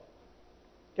much.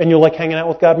 And you'll like hanging out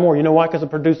with God more. You know why? Because it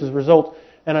produces results.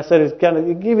 And I said, it's going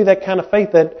to give you that kind of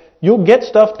faith that you'll get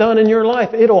stuff done in your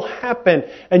life. It'll happen.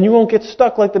 And you won't get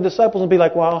stuck like the disciples and be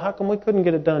like, well, how come we couldn't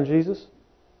get it done, Jesus?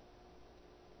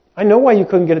 I know why you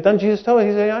couldn't get it done. Jesus told me,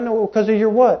 He said, I know, because of your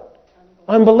what?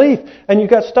 Unbelief. And you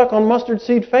got stuck on mustard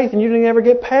seed faith and you didn't ever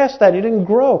get past that. You didn't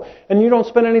grow. And you don't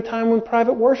spend any time in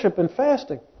private worship and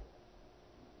fasting.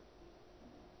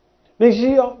 Now, you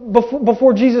see,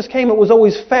 before Jesus came, it was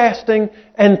always fasting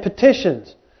and petitions.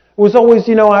 It was always,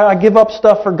 I give up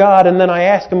stuff for God and then I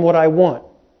ask Him what I want.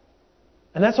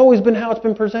 And that's always been how it's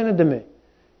been presented to me.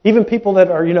 Even people that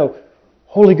are,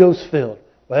 Holy Ghost filled.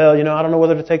 Well, I don't know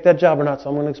whether to take that job or not, so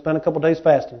I'm going to spend a couple days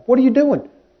fasting. What are you doing?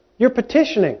 You're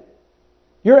petitioning.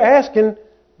 You're asking,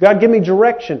 God, give me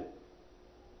direction.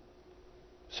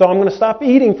 So I'm going to stop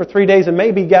eating for 3 days and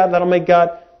maybe God, that'll make God,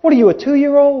 what are you, a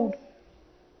 2-year-old?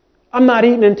 I'm not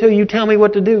eating until you tell me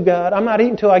what to do, God. I'm not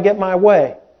eating until I get my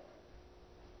way.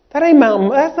 That ain't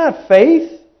that's not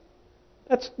faith.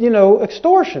 That's,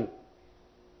 extortion.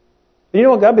 You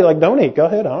know what? God be like, don't eat. Go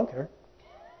ahead. I don't care.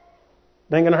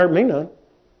 It ain't going to hurt me none.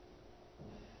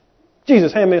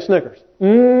 Jesus, hand me a Snickers.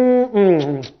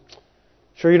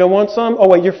 Sure you don't want some? Oh,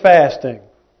 wait, you're fasting.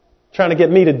 Trying to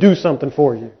get me to do something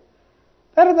for you.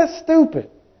 That's stupid.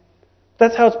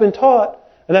 That's how it's been taught.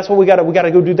 And that's what we got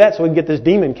to go do that so we can get this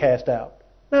demon cast out.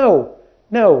 No.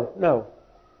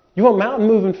 You want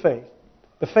mountain-moving faith.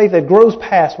 The faith that grows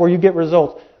past where you get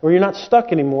results, where you're not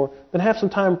stuck anymore, then have some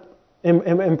time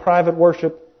in private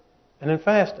worship and in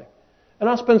fasting. And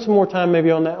I'll spend some more time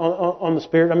maybe on that, on the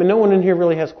Spirit. I mean, no one in here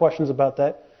really has questions about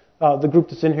that. The group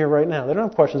that's in here right now, they don't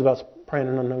have questions about praying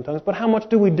in unknown tongues. But how much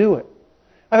do we do it?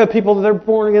 I've had people that they're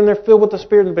born again, they're filled with the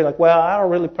Spirit, and be like, well, I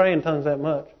don't really pray in tongues that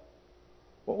much.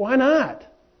 Well, why not?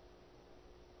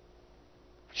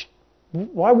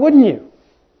 Why wouldn't you?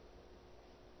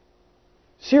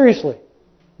 Seriously.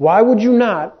 Why would you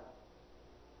not?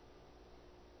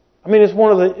 I mean, it's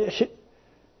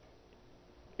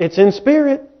in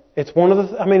spirit. It's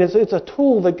it's a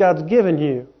tool that God's given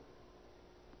you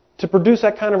to produce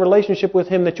that kind of relationship with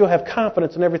Him that you'll have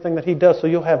confidence in everything that He does, so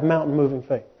you'll have mountain-moving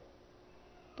faith.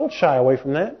 Don't shy away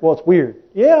from that. Well, it's weird.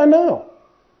 Yeah, I know.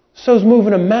 So's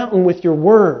moving a mountain with your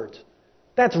words.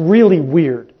 That's really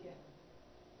weird.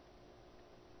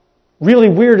 Really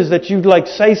weird is that you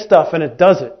say stuff and it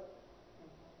does it.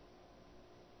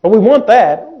 But we want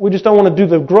that. We just don't want to do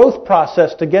the growth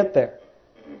process to get there.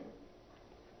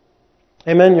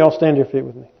 Amen? Y'all stand to your feet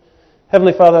with me.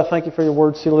 Heavenly Father, I thank you for your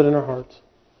word. Seal it in our hearts.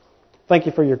 Thank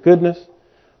you for your goodness.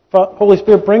 Holy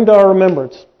Spirit, bring to our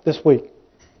remembrance this week,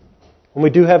 when we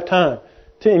do have time,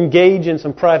 to engage in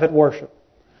some private worship.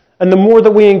 And the more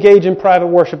that we engage in private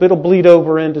worship, it'll bleed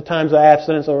over into times of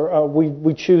abstinence, or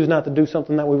we choose not to do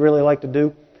something that we really like to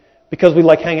do because we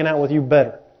like hanging out with you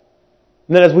better.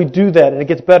 And then as we do that, and it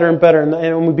gets better and better, and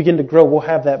when we begin to grow, we'll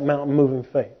have that mountain-moving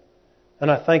faith. And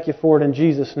I thank you for it in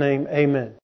Jesus' name. Amen.